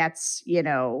and gets,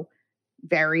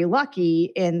 very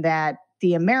lucky in that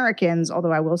the Americans,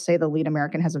 although I will say the lead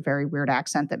American has a very weird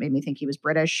accent that made me think he was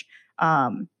British.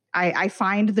 I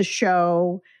find the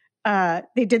show,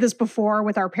 they did this before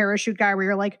with our parachute guy where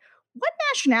you're like, what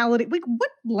nationality, like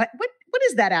what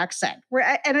is that accent?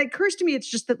 And it occurs to me, it's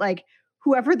just that like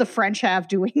whoever the French have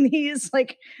doing these,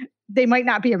 like they might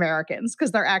not be Americans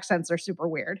because their accents are super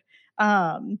weird.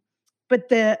 But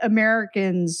the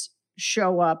Americans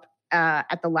show up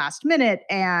at the last minute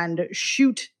and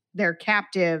shoot their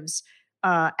captives.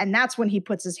 And that's when he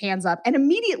puts his hands up and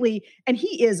immediately, and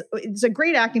it's a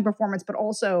great acting performance, but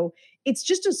also it's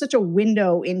just such a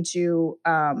window into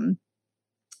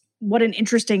what an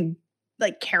interesting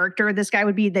like character this guy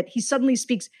would be, that he suddenly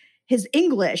speaks his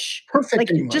English, Perfect like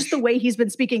just the English. way he's been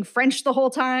speaking French the whole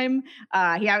time.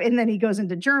 And then he goes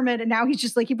into German, and now he's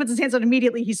just like, he puts his hands on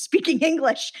immediately. He's speaking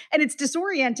English, and it's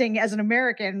disorienting as an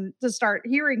American to start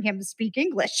hearing him speak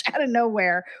English out of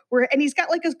nowhere. And he's got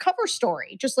like a cover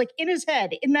story just like in his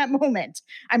head in that moment.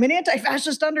 I'm an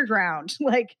anti-fascist underground.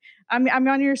 Like I'm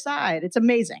on your side. It's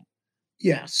amazing.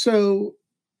 Yeah. So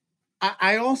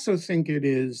I also think it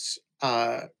is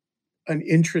an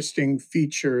interesting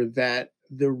feature that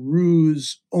the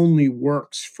ruse only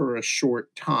works for a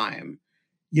short time.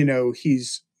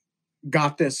 He's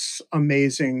got this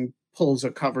amazing pulls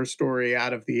a cover story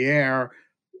out of the air.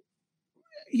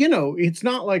 It's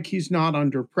not like he's not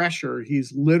under pressure.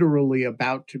 He's literally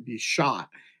about to be shot.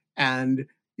 And,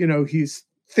 he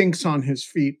thinks on his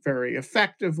feet very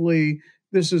effectively.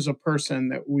 This is a person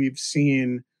that we've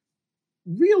seen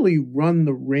really run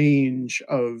the range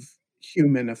of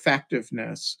human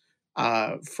effectiveness,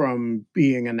 from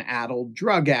being an adult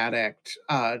drug addict,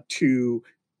 to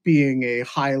being a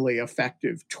highly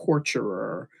effective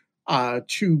torturer,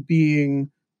 to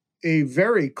being a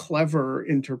very clever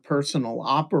interpersonal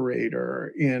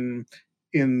operator in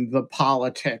the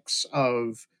politics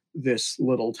of this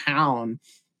little town.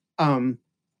 Um,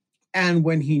 and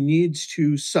when he needs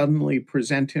to suddenly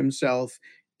present himself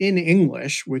in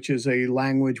English, which is a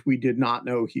language we did not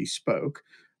know he spoke,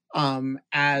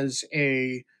 as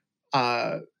a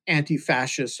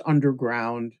anti-fascist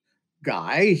underground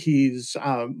guy, he's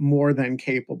more than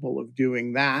capable of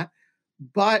doing that.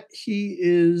 But he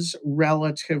is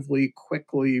relatively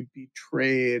quickly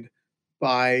betrayed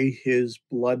by his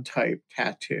blood type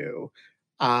tattoo.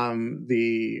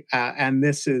 The And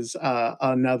this is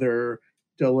another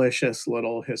delicious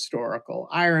little historical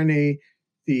irony.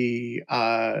 The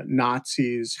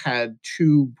Nazis had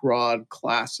two broad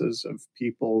classes of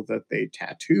people that they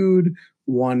tattooed.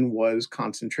 One was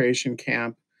concentration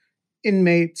camp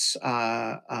inmates,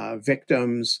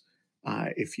 victims.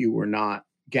 If you were not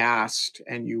gassed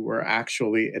and you were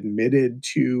actually admitted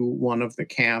to one of the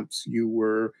camps, you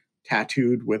were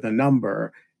tattooed with a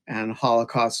number. And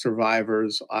Holocaust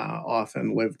survivors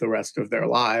often lived the rest of their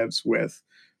lives with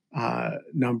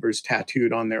numbers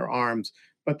tattooed on their arms.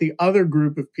 But the other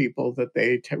group of people that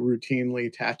they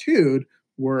routinely tattooed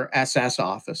were SS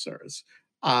officers.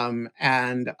 Um,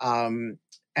 and um,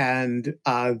 and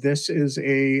this is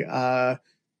a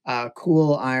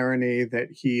cool irony that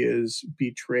he is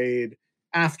betrayed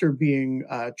after being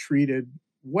treated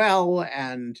well,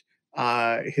 and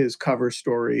his cover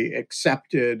story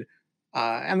accepted.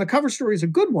 And the cover story is a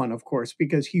good one, of course,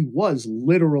 because he was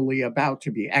literally about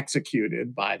to be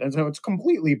executed by them. So it's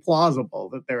completely plausible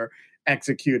that they're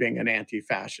executing an anti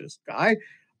fascist guy.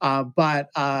 But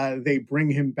they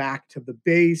bring him back to the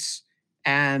base,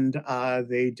 and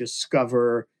they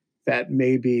discover that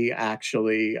maybe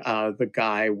actually the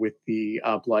guy with the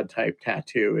blood type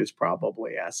tattoo is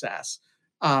probably SS.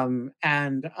 And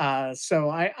so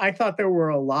I thought there were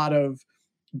a lot of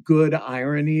good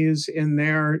ironies in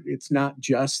there. It's not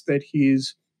just that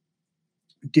he's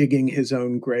digging his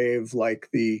own grave like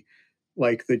the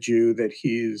Jew that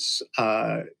he's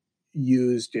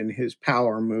used in his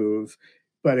power move,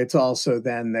 but it's also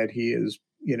then that he is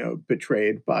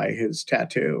betrayed by his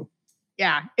tattoo.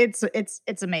 Yeah, it's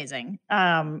amazing.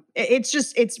 It's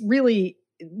just it's really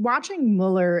watching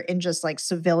Mueller in just like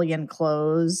civilian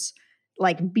clothes,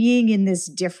 like being in this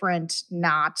different,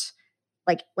 not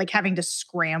like having to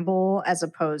scramble as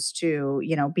opposed to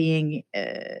being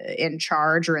in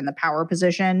charge or in the power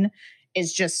position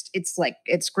is just it's like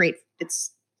it's great.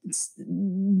 It's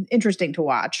interesting to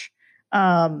watch.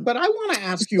 But I want to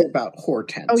ask you about Oh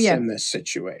Hortense yeah. in this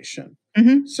situation.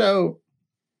 Hmm. So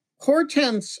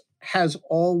Hortense has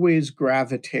always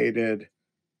gravitated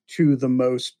to the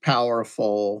most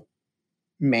powerful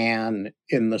man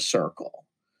in the circle.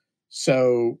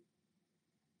 So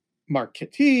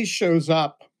Marquette shows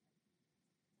up.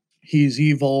 He's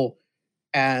evil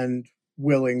and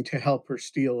willing to help her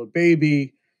steal a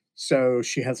baby. So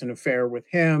she has an affair with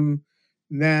him.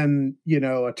 Then,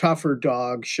 a tougher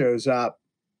dog shows up,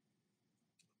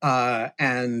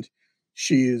 and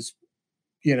she's,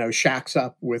 shacks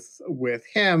up with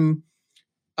him.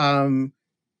 Um,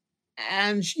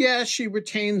 and yeah, she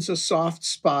retains a soft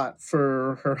spot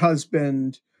for her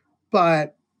husband,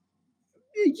 but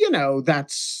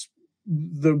that's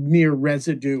the mere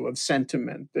residue of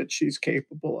sentiment that she's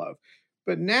capable of.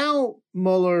 But now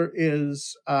Mueller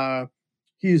is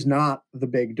he's not the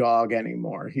big dog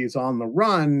anymore. He's on the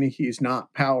run. He's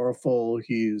not powerful.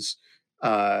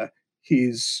 Uh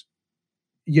he's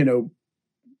you know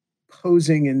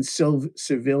posing in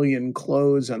civilian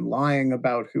clothes and lying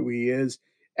about who he is.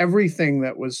 Everything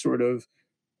that was sort of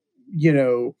you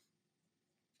know,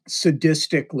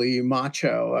 sadistically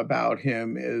macho about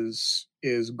him is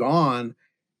gone,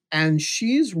 and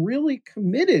she's really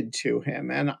committed to him,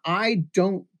 and I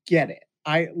don't get it.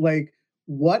 I like,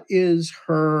 what is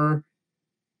her,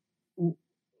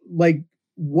 like,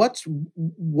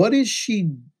 what is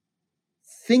she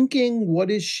thinking?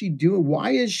 What is she doing?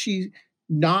 Why is she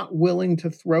not willing to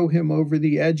throw him over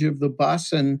the edge of the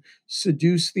bus and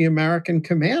seduce the American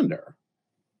commander?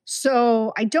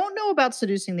 So I don't know about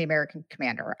seducing the American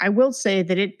commander. I will say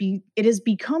that it has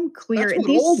become That's clear what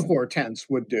old these Hortense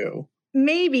would do.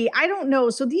 maybe I don't know.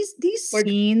 So these Like,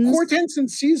 scenes, Hortense in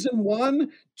season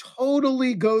 1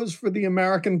 totally goes for the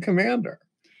American commander.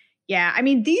 yeah, I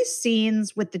mean these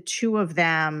scenes with the two of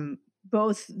them,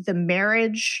 both the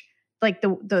marriage, like the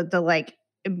like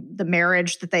the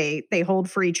marriage that they hold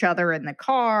for each other in the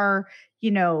car,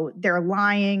 they're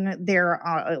lying, they're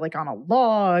like on a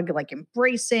log, like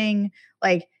embracing,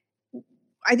 like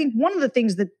I think one of the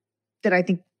things that I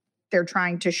think they're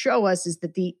trying to show us is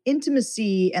that the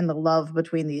intimacy and the love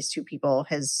between these two people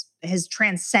has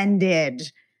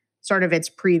transcended sort of its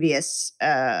previous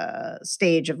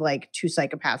stage of like two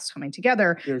psychopaths coming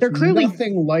together. There's They're clearly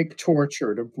nothing like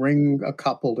torture to bring a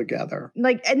couple together.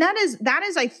 like, and that is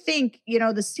I think,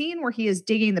 the scene where he is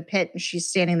digging the pit and she's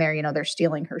standing there, they're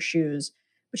stealing her shoes,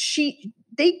 but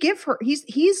they give her,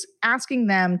 he's asking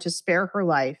them to spare her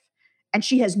life, and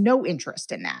she has no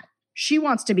interest in that. She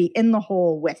wants to be in the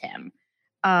hole with him.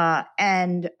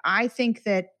 And I think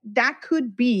that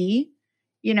could be,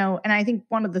 and I think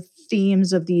one of the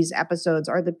themes of these episodes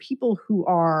are the people who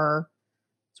are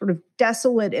sort of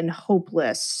desolate and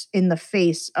hopeless in the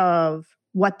face of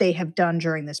what they have done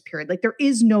during this period. Like there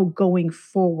is no going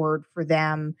forward for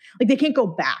them. Like they can't go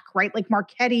back, right? Like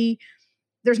Marchetti,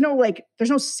 there's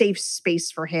no safe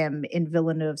space for him in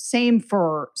Villeneuve. Same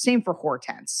for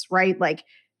Hortense, right? Like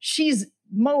she's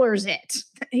Muller's it.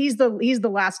 He's the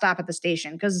last stop at the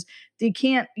station, because you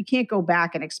can't go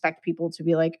back and expect people to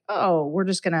be like, oh, we're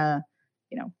just gonna,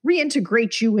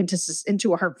 reintegrate you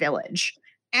into her village.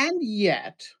 And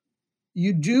yet,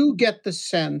 you do get the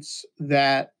sense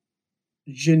that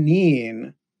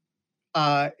Janine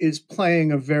is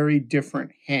playing a very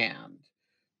different hand.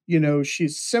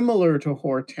 She's similar to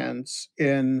Hortense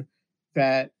in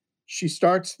that she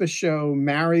starts the show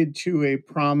married to a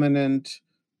prominent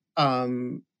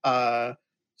um, uh,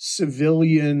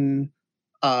 civilian,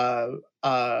 uh,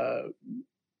 uh,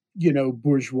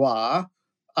 bourgeois.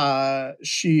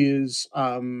 She is,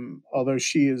 although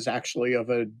she is actually of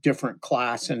a different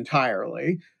class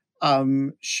entirely,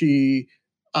 she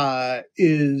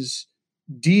is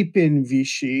deep in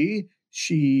Vichy.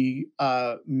 She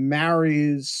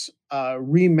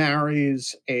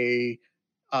remarries a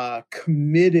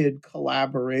committed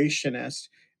collaborationist,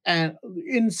 and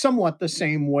in somewhat the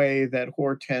same way that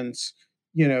Hortense,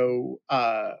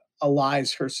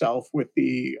 allies herself with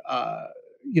the,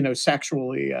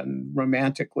 sexually and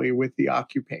romantically with the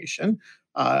occupation.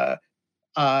 Uh,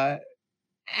 uh,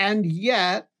 and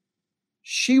yet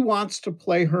she wants to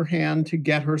play her hand to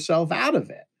get herself out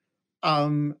of it.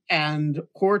 And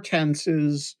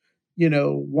Hortense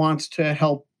wants to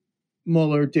help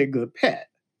Mueller dig the pit.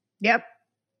 Yep.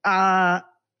 Uh,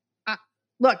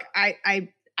 Look,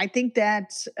 I think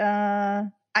that,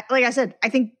 like I said, I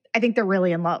think they're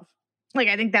really in love. Like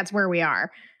I think that's where we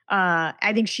are.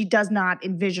 I think she does not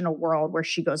envision a world where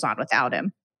she goes on without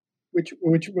him. Which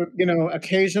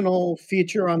occasional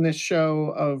feature on this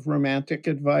show of romantic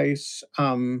advice.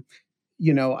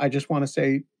 I just want to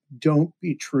say, don't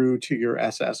be true to your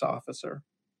SS officer.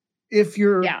 If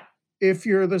you're Yeah. if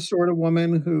you're the sort of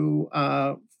woman who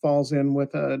falls in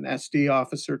with an SD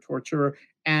officer torturer,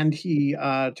 and he,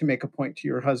 to make a point to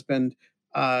your husband,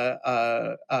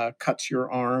 cuts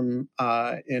your arm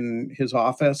in his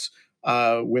office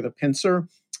with a pincer,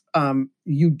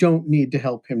 you don't need to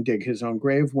help him dig his own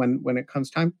grave when it comes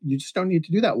time. You just don't need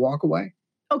to do that. Walk away.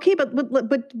 Okay, but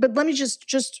let me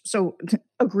just so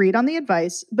agreed on the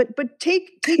advice, but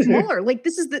take Mueller. Like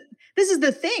this is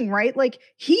the thing, right? Like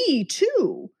he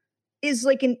too is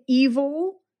like an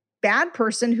evil bad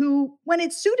person who, when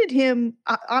it suited him,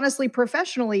 honestly,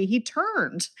 professionally, he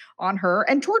turned on her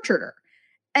and tortured her.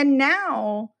 And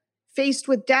now, faced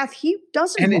with death, he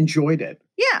doesn't and enjoyed it.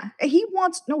 Yeah, he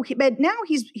wants no, but now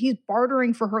he's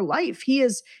bartering for her life. He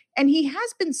is, and he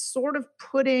has been sort of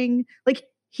putting like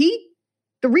he.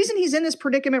 The reason he's in this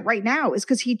predicament right now is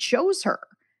because he chose her,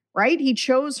 right? He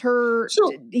chose her.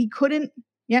 So He couldn't.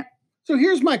 Yeah. So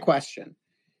here's my question: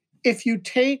 if you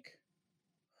take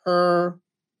her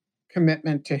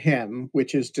commitment to him,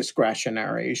 which is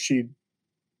discretionary,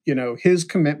 his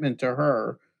commitment to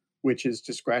her, which is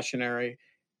discretionary,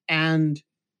 and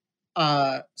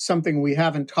something we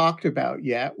haven't talked about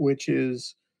yet, which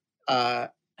is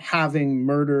having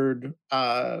murdered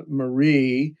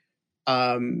Marie.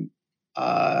 Um,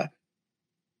 uh,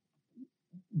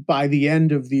 by the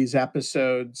end of these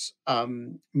episodes,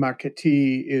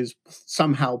 Marquetti is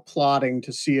somehow plotting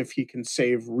to see if he can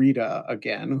save Rita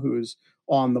again, who's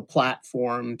on the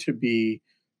platform to be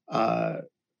uh,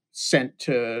 sent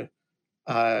to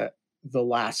uh, the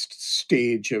last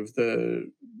stage of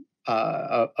the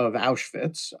of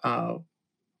Auschwitz.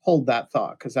 Hold that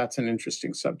thought, because that's an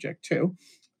interesting subject too.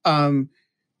 Um,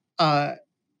 uh,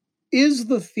 is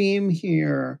the theme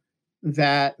here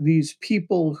that these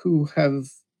people who have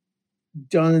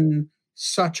done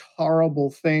such horrible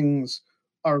things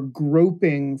are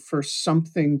groping for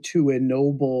something to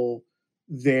ennoble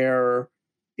their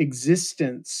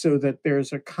existence, so that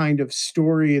there's a kind of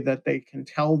story that they can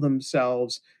tell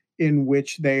themselves in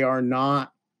which they are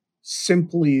not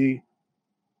simply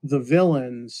the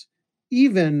villains,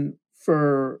 even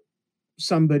for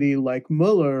somebody like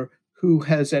Mueller, who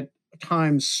has at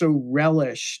times so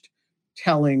relished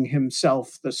telling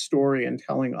himself the story and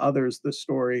telling others the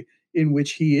story in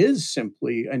which he is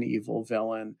simply an evil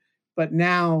villain. But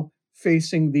now,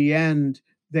 facing the end,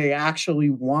 they actually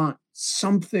want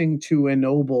something to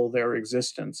ennoble their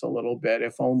existence a little bit,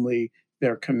 if only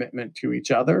their commitment to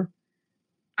each other.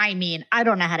 I mean, I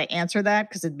don't know how to answer that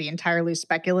because it'd be entirely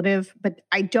speculative, but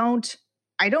I don't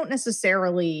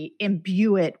necessarily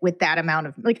imbue it with that amount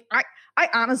of like I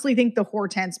honestly think the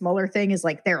Hortense Muller thing is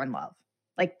like they're in love.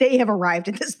 Like they have arrived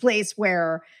at this place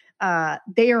where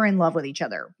they are in love with each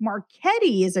other.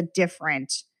 Marchetti is a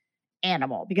different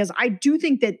animal because I do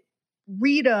think that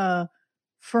Rita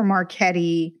for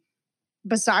Marchetti,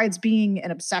 besides being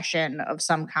an obsession of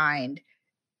some kind,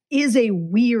 is a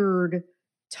weird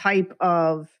type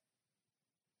of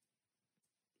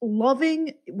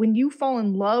loving when you fall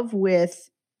in love with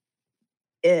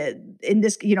in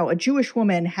this, a Jewish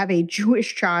woman, have a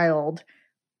Jewish child,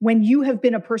 when you have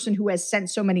been a person who has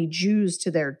sent so many Jews to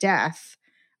their death,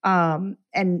 and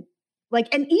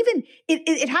like, and even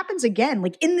it happens again,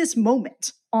 like in this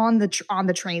moment on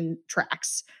the train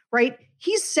tracks, right?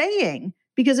 He's saying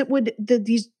because it would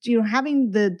these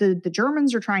having the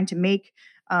Germans are trying to make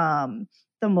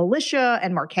the militia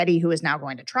and Marchetti, who is now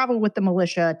going to travel with the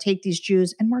militia, take these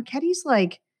Jews, and Marchetti's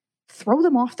like, throw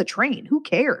them off the train. Who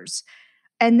cares?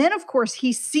 And then, of course,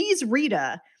 he sees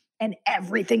Rita and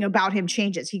everything about him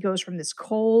changes. He goes from this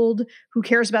cold, who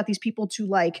cares about these people, to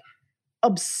like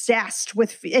obsessed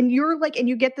with, and you're like, and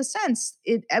you get the sense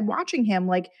watching him,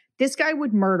 like this guy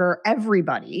would murder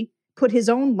everybody, put his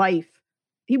own life,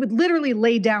 he would literally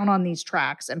lay down on these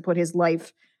tracks and put his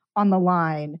life on the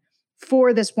line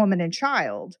for this woman and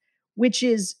child, which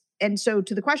is, and so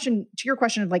to your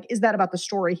question of like, is that about the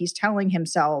story he's telling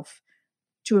himself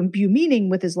to imbue meaning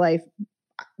with his life?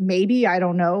 Maybe, I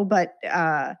don't know, but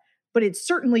it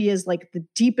certainly is like the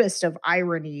deepest of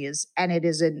ironies, and it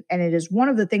is one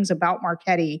of the things about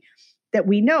Marchetti that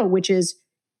we know, which is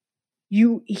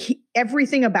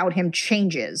everything about him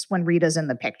changes when Rita's in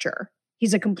the picture.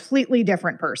 He's a completely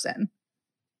different person.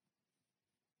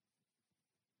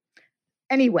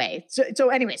 Anyway, so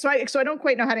I don't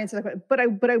quite know how to answer that question, but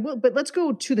I will. But let's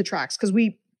go to the tracks, because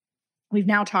we've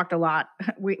now talked a lot.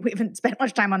 We haven't spent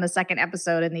much time on the second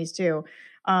episode in these two.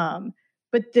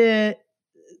 But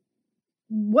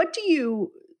what do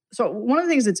you, so one of the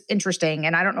things that's interesting,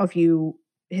 and I don't know if you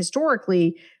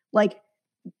historically, like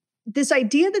this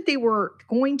idea that they were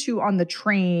going to, on the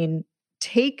train,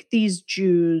 take these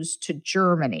Jews to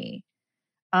Germany.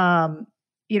 I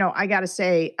got to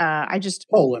say,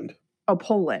 Poland. Oh,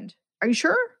 Poland. Are you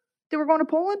sure they were going to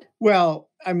Poland? Well,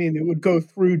 I mean, it would go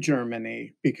through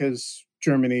Germany, because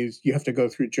you have to go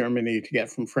through Germany to get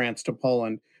from France to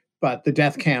Poland. But the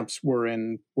death camps were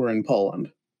in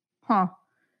Poland. Huh.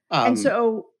 And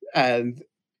so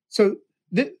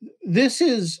this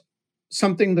is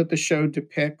something that the show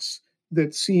depicts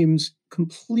that seems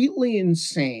completely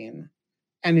insane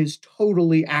and is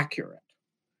totally accurate.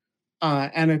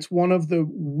 And it's one of the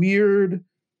weird,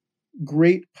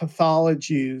 great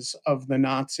pathologies of the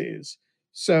Nazis.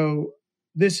 So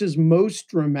this is most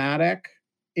dramatic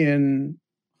in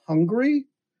Hungary,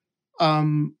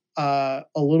 a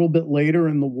little bit later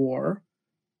in the war.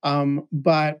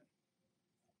 But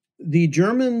the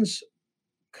Germans'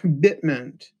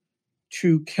 commitment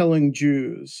to killing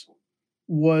Jews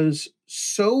was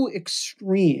so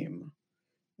extreme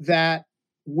that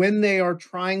when they are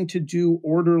trying to do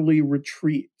orderly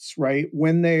retreats, right,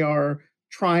 when they are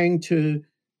trying to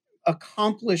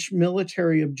accomplish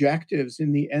military objectives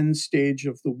in the end stage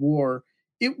of the war,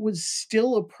 it was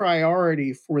still a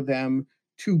priority for them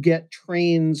to get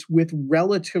trains with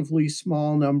relatively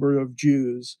small number of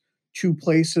Jews to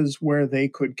places where they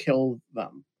could kill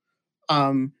them.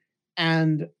 Um,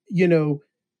 and,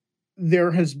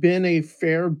 there has been a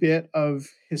fair bit of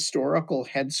historical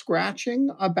head scratching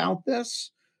about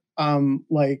this.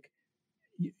 Like,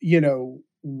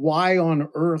 why on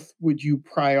earth would you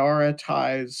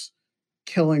prioritize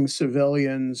killing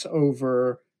civilians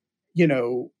over, you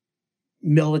know,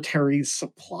 military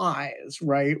supplies,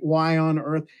 right? Why on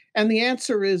earth? And the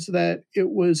answer is that it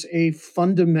was a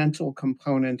fundamental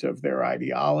component of their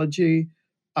ideology.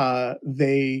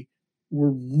 They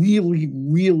were really,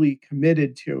 really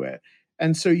committed to it.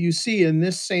 And so you see in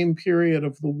this same period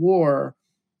of the war,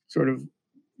 sort of,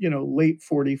 late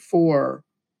 44,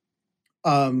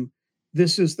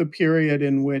 this is the period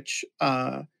in which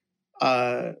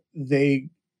they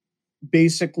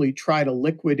basically try to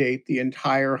liquidate the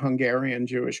entire Hungarian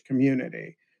Jewish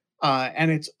community.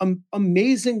 And it's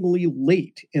amazingly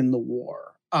late in the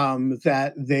war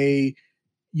that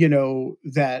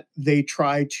they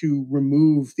try to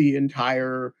remove the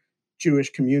entire Jewish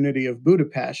community of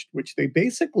Budapest, which they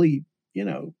basically,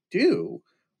 do.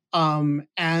 Um,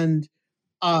 and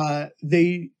uh,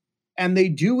 they they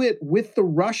do it with the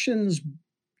Russians,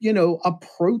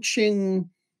 approaching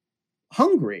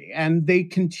Hungary, and they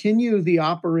continue the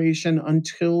operation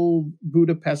until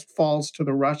Budapest falls to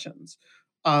the Russians.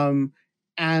 Um,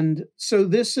 and so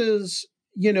this is,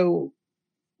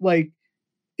 like,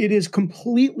 it is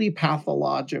completely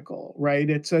pathological, right?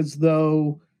 It's as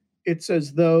though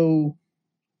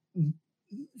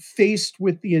faced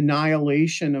with the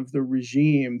annihilation of the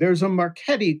regime, there's a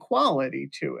Marchetti quality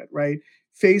to it, right?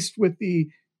 Faced with the,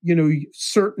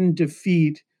 certain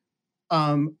defeat,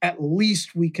 at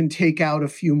least we can take out a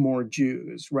few more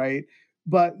Jews, right?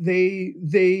 But they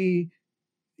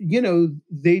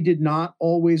did not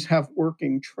always have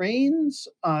working trains.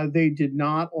 They did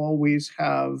not always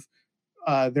have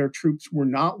their troops were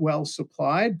not well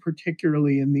supplied,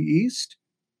 particularly in the east,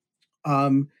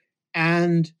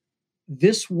 and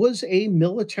this was a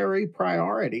military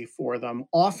priority for them,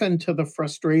 often to the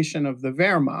frustration of the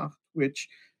Wehrmacht, which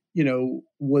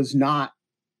was not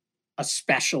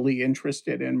especially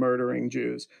interested in murdering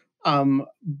Jews. Um,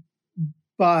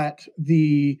 but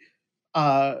the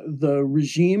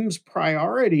regime's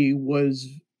priority was,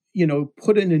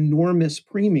 put an enormous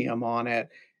premium on it.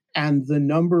 And the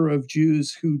number of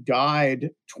Jews who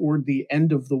died toward the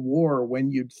end of the war, when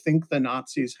you'd think the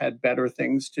Nazis had better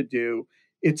things to do,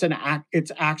 it's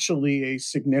actually a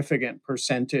significant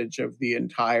percentage of the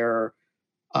entire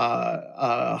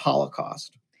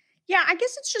Holocaust. Yeah, I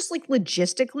guess it's just like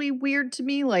logistically weird to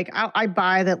me. Like, I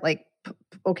buy that, like,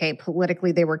 okay,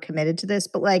 politically they were committed to this,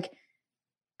 but like,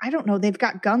 I don't know. They've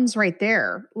got guns right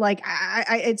there. Like,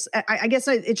 I guess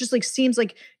it just like seems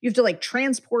like you have to like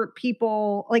transport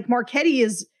people. Like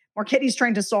Marchetti's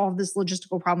trying to solve this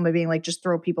logistical problem by being like, just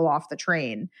throw people off the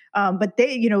train. But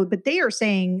they are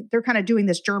saying they're kind of doing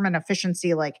this German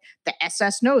efficiency. Like the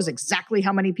SS knows exactly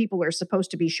how many people are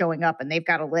supposed to be showing up, and they've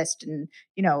got a list, and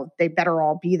they better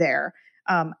all be there.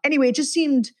 Anyway, it just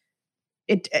seemed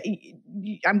it.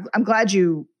 I'm glad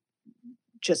you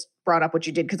just brought up what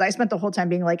you did, because I spent the whole time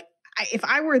being like, if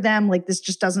I were them, like this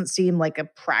just doesn't seem like a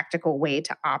practical way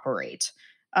to operate.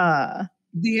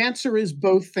 The answer is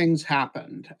both things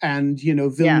happened, and Yeah.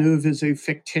 Villeneuve is a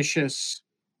fictitious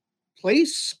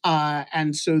place,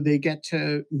 and so they get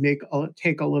to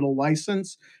take a little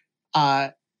license. Uh,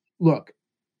 Look,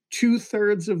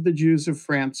 2/3 of the Jews of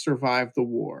France survived the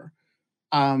war.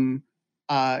 Um,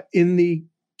 in the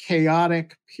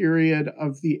chaotic period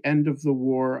of the end of the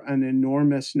war, an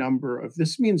enormous number of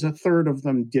this means a third of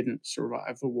them didn't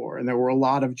survive the war, and there were a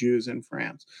lot of Jews in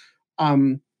France.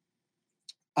 Um,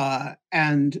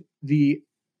 and the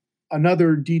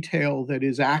another detail that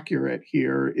is accurate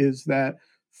here is that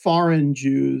foreign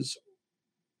Jews,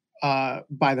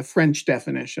 by the French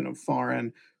definition of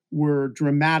foreign, were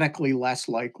dramatically less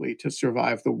likely to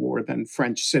survive the war than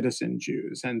French citizen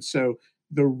Jews. And so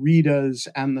the Ritas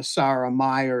and the Sarah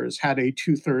Myers had a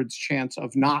 2/3 chance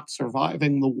of not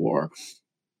surviving the war.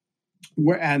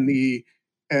 And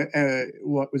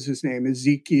what was his name?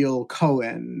 Ezekiel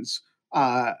Cohen's,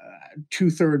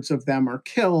 2/3 of them are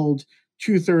killed.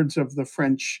 2/3 of the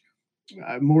French,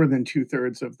 more than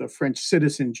 2/3 of the French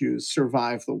citizen Jews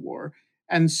survive the war.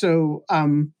 And so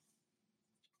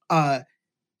uh,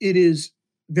 it is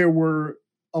there were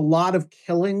a lot of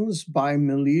killings by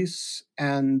milice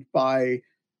and by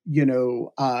you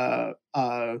know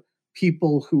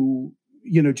people who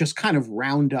just kind of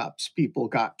roundups. People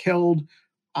got killed.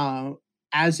 uh,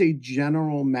 as a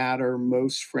general matter,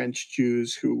 most French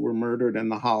Jews who were murdered in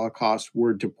the Holocaust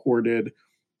were deported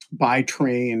by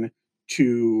train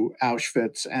to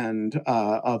Auschwitz and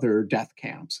other death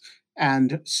camps.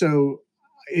 And so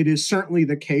it is certainly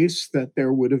the case that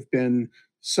there would have been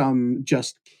some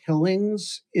just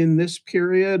killings in this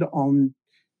period on,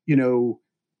 you know,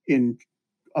 in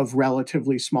of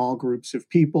relatively small groups of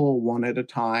people, one at a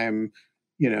time,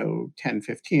 10,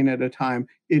 15 at a time.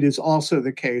 It is also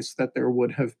the case that there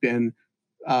would have been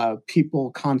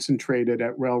people concentrated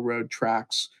at railroad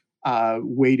tracks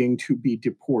waiting to be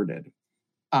deported.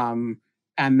 And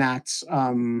that's,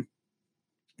 both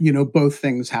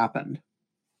things happened.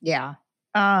 Yeah.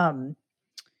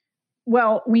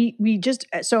 Well, we just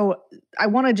so I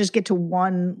want to just get to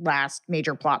one last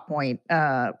major plot point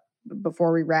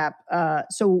before we wrap.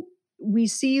 So we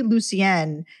see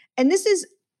Lucienne, and this is,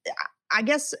 I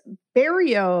guess,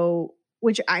 Barrio,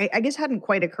 which I guess hadn't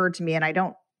quite occurred to me, and I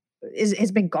don't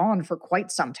has been gone for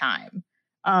quite some time.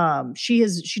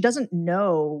 She doesn't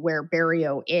know where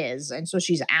Barrio is, and so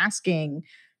she's asking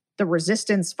the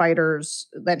resistance fighters,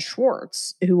 then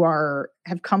Schwartz, who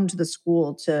have come to the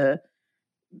school to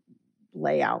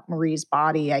lay out Marie's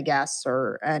body, I guess,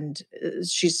 and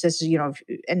she says,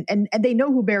 and they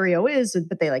know who Barrio is,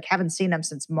 but they like haven't seen him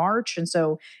since March, and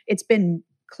so it's been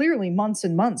clearly months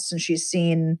and months since she's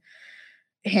seen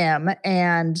him,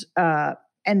 and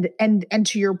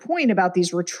to your point about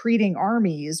these retreating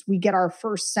armies, we get our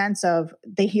first sense of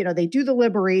they do the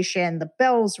liberation, the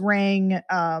bells ring,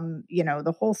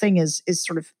 the whole thing is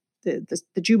sort of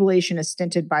the jubilation is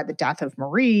stinted by the death of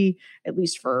Marie, at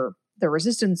least for the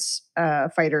resistance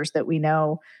fighters that we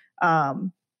know.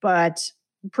 But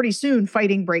pretty soon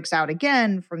fighting breaks out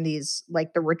again from these,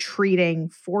 like, the retreating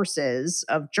forces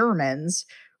of Germans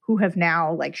who have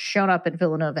now like shown up in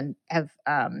Villeneuve and have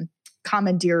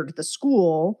commandeered the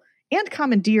school and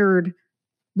commandeered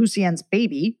Lucienne's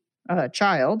baby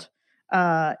child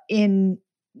in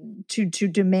to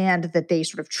demand that they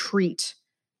sort of treat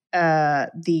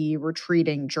the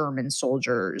retreating German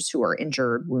soldiers who are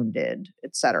injured, wounded,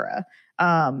 etc.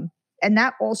 And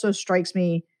that also strikes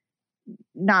me,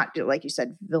 not like you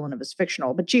said, Villeneuve is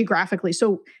fictional, but geographically.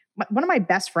 So one of my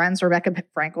best friends, Rebecca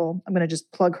Frankel, I'm going to just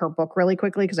plug her book really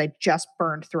quickly because I just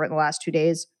burned through it in the last 2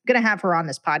 days. I'm going to have her on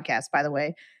this podcast, by the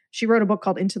way. She wrote a book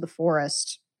called Into the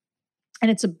Forest, and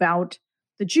it's about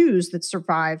the Jews that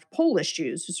survived, Polish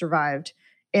Jews who survived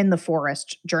in the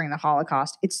forest during the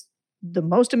Holocaust. It's the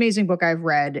most amazing book I've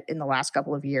read in the last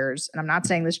couple of years. And I'm not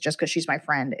saying this just because she's my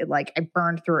friend. I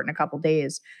burned through it in a couple of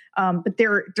days. But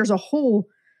there's a whole,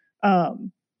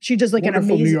 she does like wonderful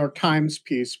an amazing New York Times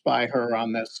piece by her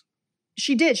on this.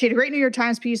 She did. She had a great New York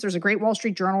Times piece. There's a great Wall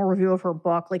Street Journal review of her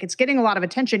book. Like, it's getting a lot of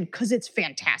attention because it's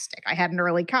fantastic. I had an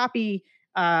early copy,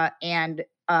 and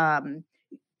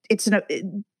it's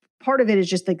part of it is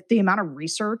just like the amount of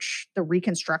research, the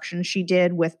reconstruction she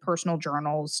did with personal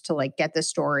journals to like get this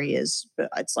story it's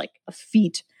like a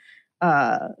feat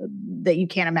that you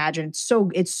can't imagine.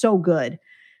 It's so good.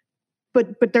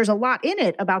 But there's a lot in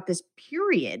it about this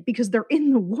period because they're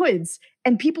in the woods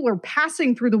and people are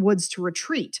passing through the woods to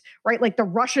retreat, right? Like the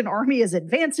Russian army is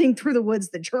advancing through the woods,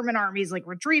 the German army is like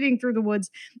retreating through the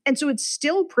woods. And so it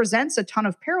still presents a ton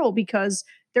of peril because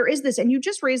there is this, and you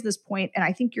just raised this point, and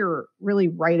I think you're really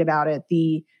right about it.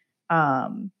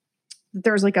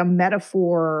 There's like a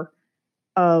metaphor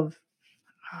of,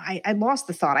 I lost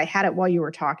the thought. I had it while you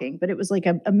were talking, but it was like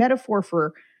a metaphor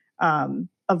for,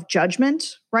 of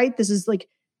judgment, right? This is like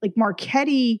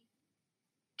Marchetti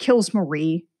kills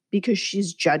Marie because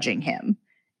she's judging him,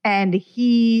 and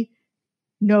he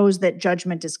knows that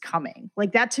judgment is coming.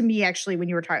 Like that to me, actually, when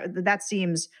you were talking, that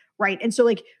seems right. And so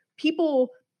like people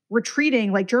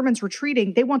retreating, like Germans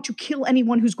retreating, they want to kill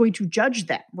anyone who's going to judge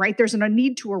them, right? There's a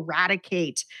need to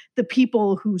eradicate the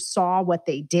people who saw what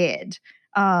they did.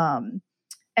 And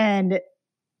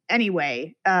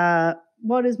anyway,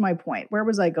 what is my point? Where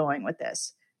was I going with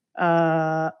this?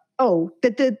 That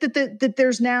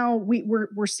there's now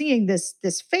we're seeing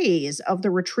this phase of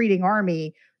the retreating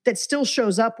army that still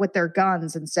shows up with their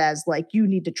guns and says, like, you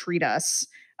need to treat us,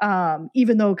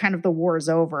 even though kind of the war is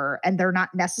over and they're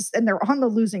not necessary and they're on the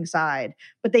losing side,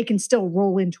 but they can still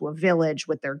roll into a village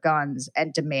with their guns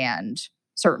and demand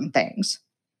certain things.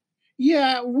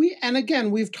 Yeah,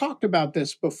 we've talked about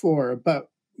this before, but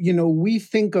we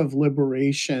think of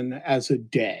liberation as a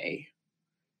day,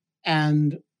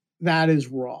 and that is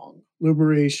wrong.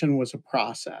 Liberation was a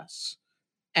process,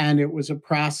 and it was a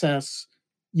process,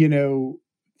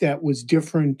 that was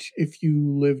different if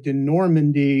you lived in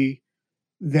Normandy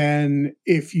than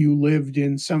if you lived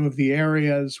in some of the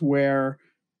areas where,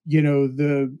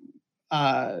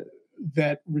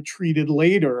 that retreated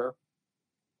later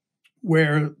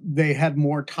where they had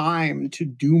more time to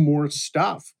do more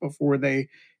stuff before they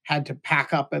had to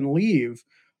pack up and leave.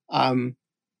 Um,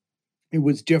 it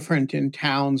was different in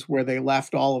towns where they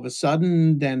left all of a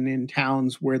sudden than in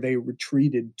towns where they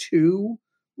retreated to,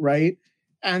 right?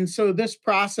 And so this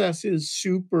process is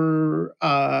super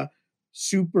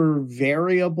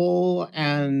variable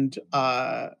and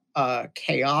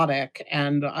chaotic.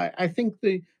 And I think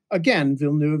again,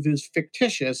 Villeneuve is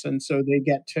fictitious, and so they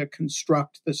get to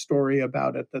construct the story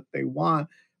about it that they want.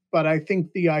 But I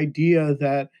think the idea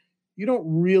that you don't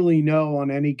really know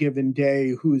on any given day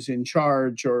who's in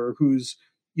charge or who's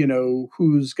going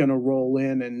to roll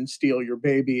in and steal your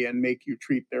baby and make you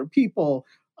treat their people.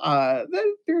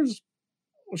 There's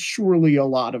surely a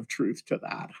lot of truth to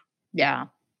that. Yeah.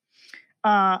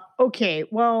 Okay.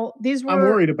 Well, these were. I'm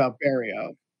worried about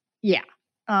Barrio. Yeah.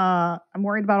 I'm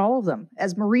worried about all of them.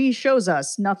 As Marie shows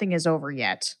us, nothing is over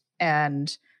yet.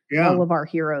 And all of our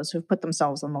heroes who've put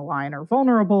themselves on the line are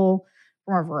vulnerable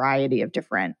from a variety of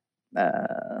different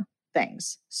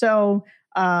things. So,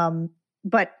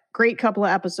 but great couple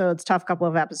of episodes, tough couple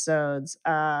of episodes.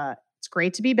 It's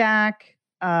great to be back.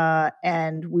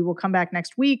 And we will come back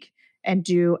next week and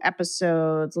do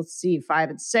episodes, let's see,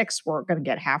 5 and 6. We're going to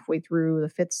get halfway through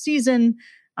the 5th season.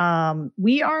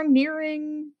 We are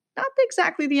nearing not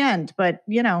exactly the end, but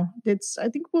I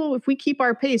think if we keep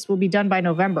our pace, we'll be done by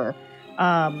November.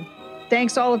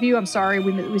 Thanks all of you. I'm sorry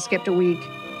we skipped a week.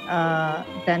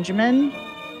 Benjamin.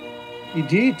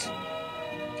 Edith,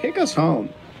 take us home.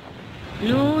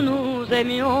 Nous nous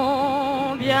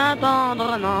aimions bien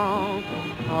tendrement,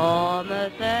 comme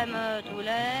s'aiment tous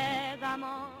les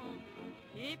amants.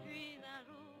 Et puis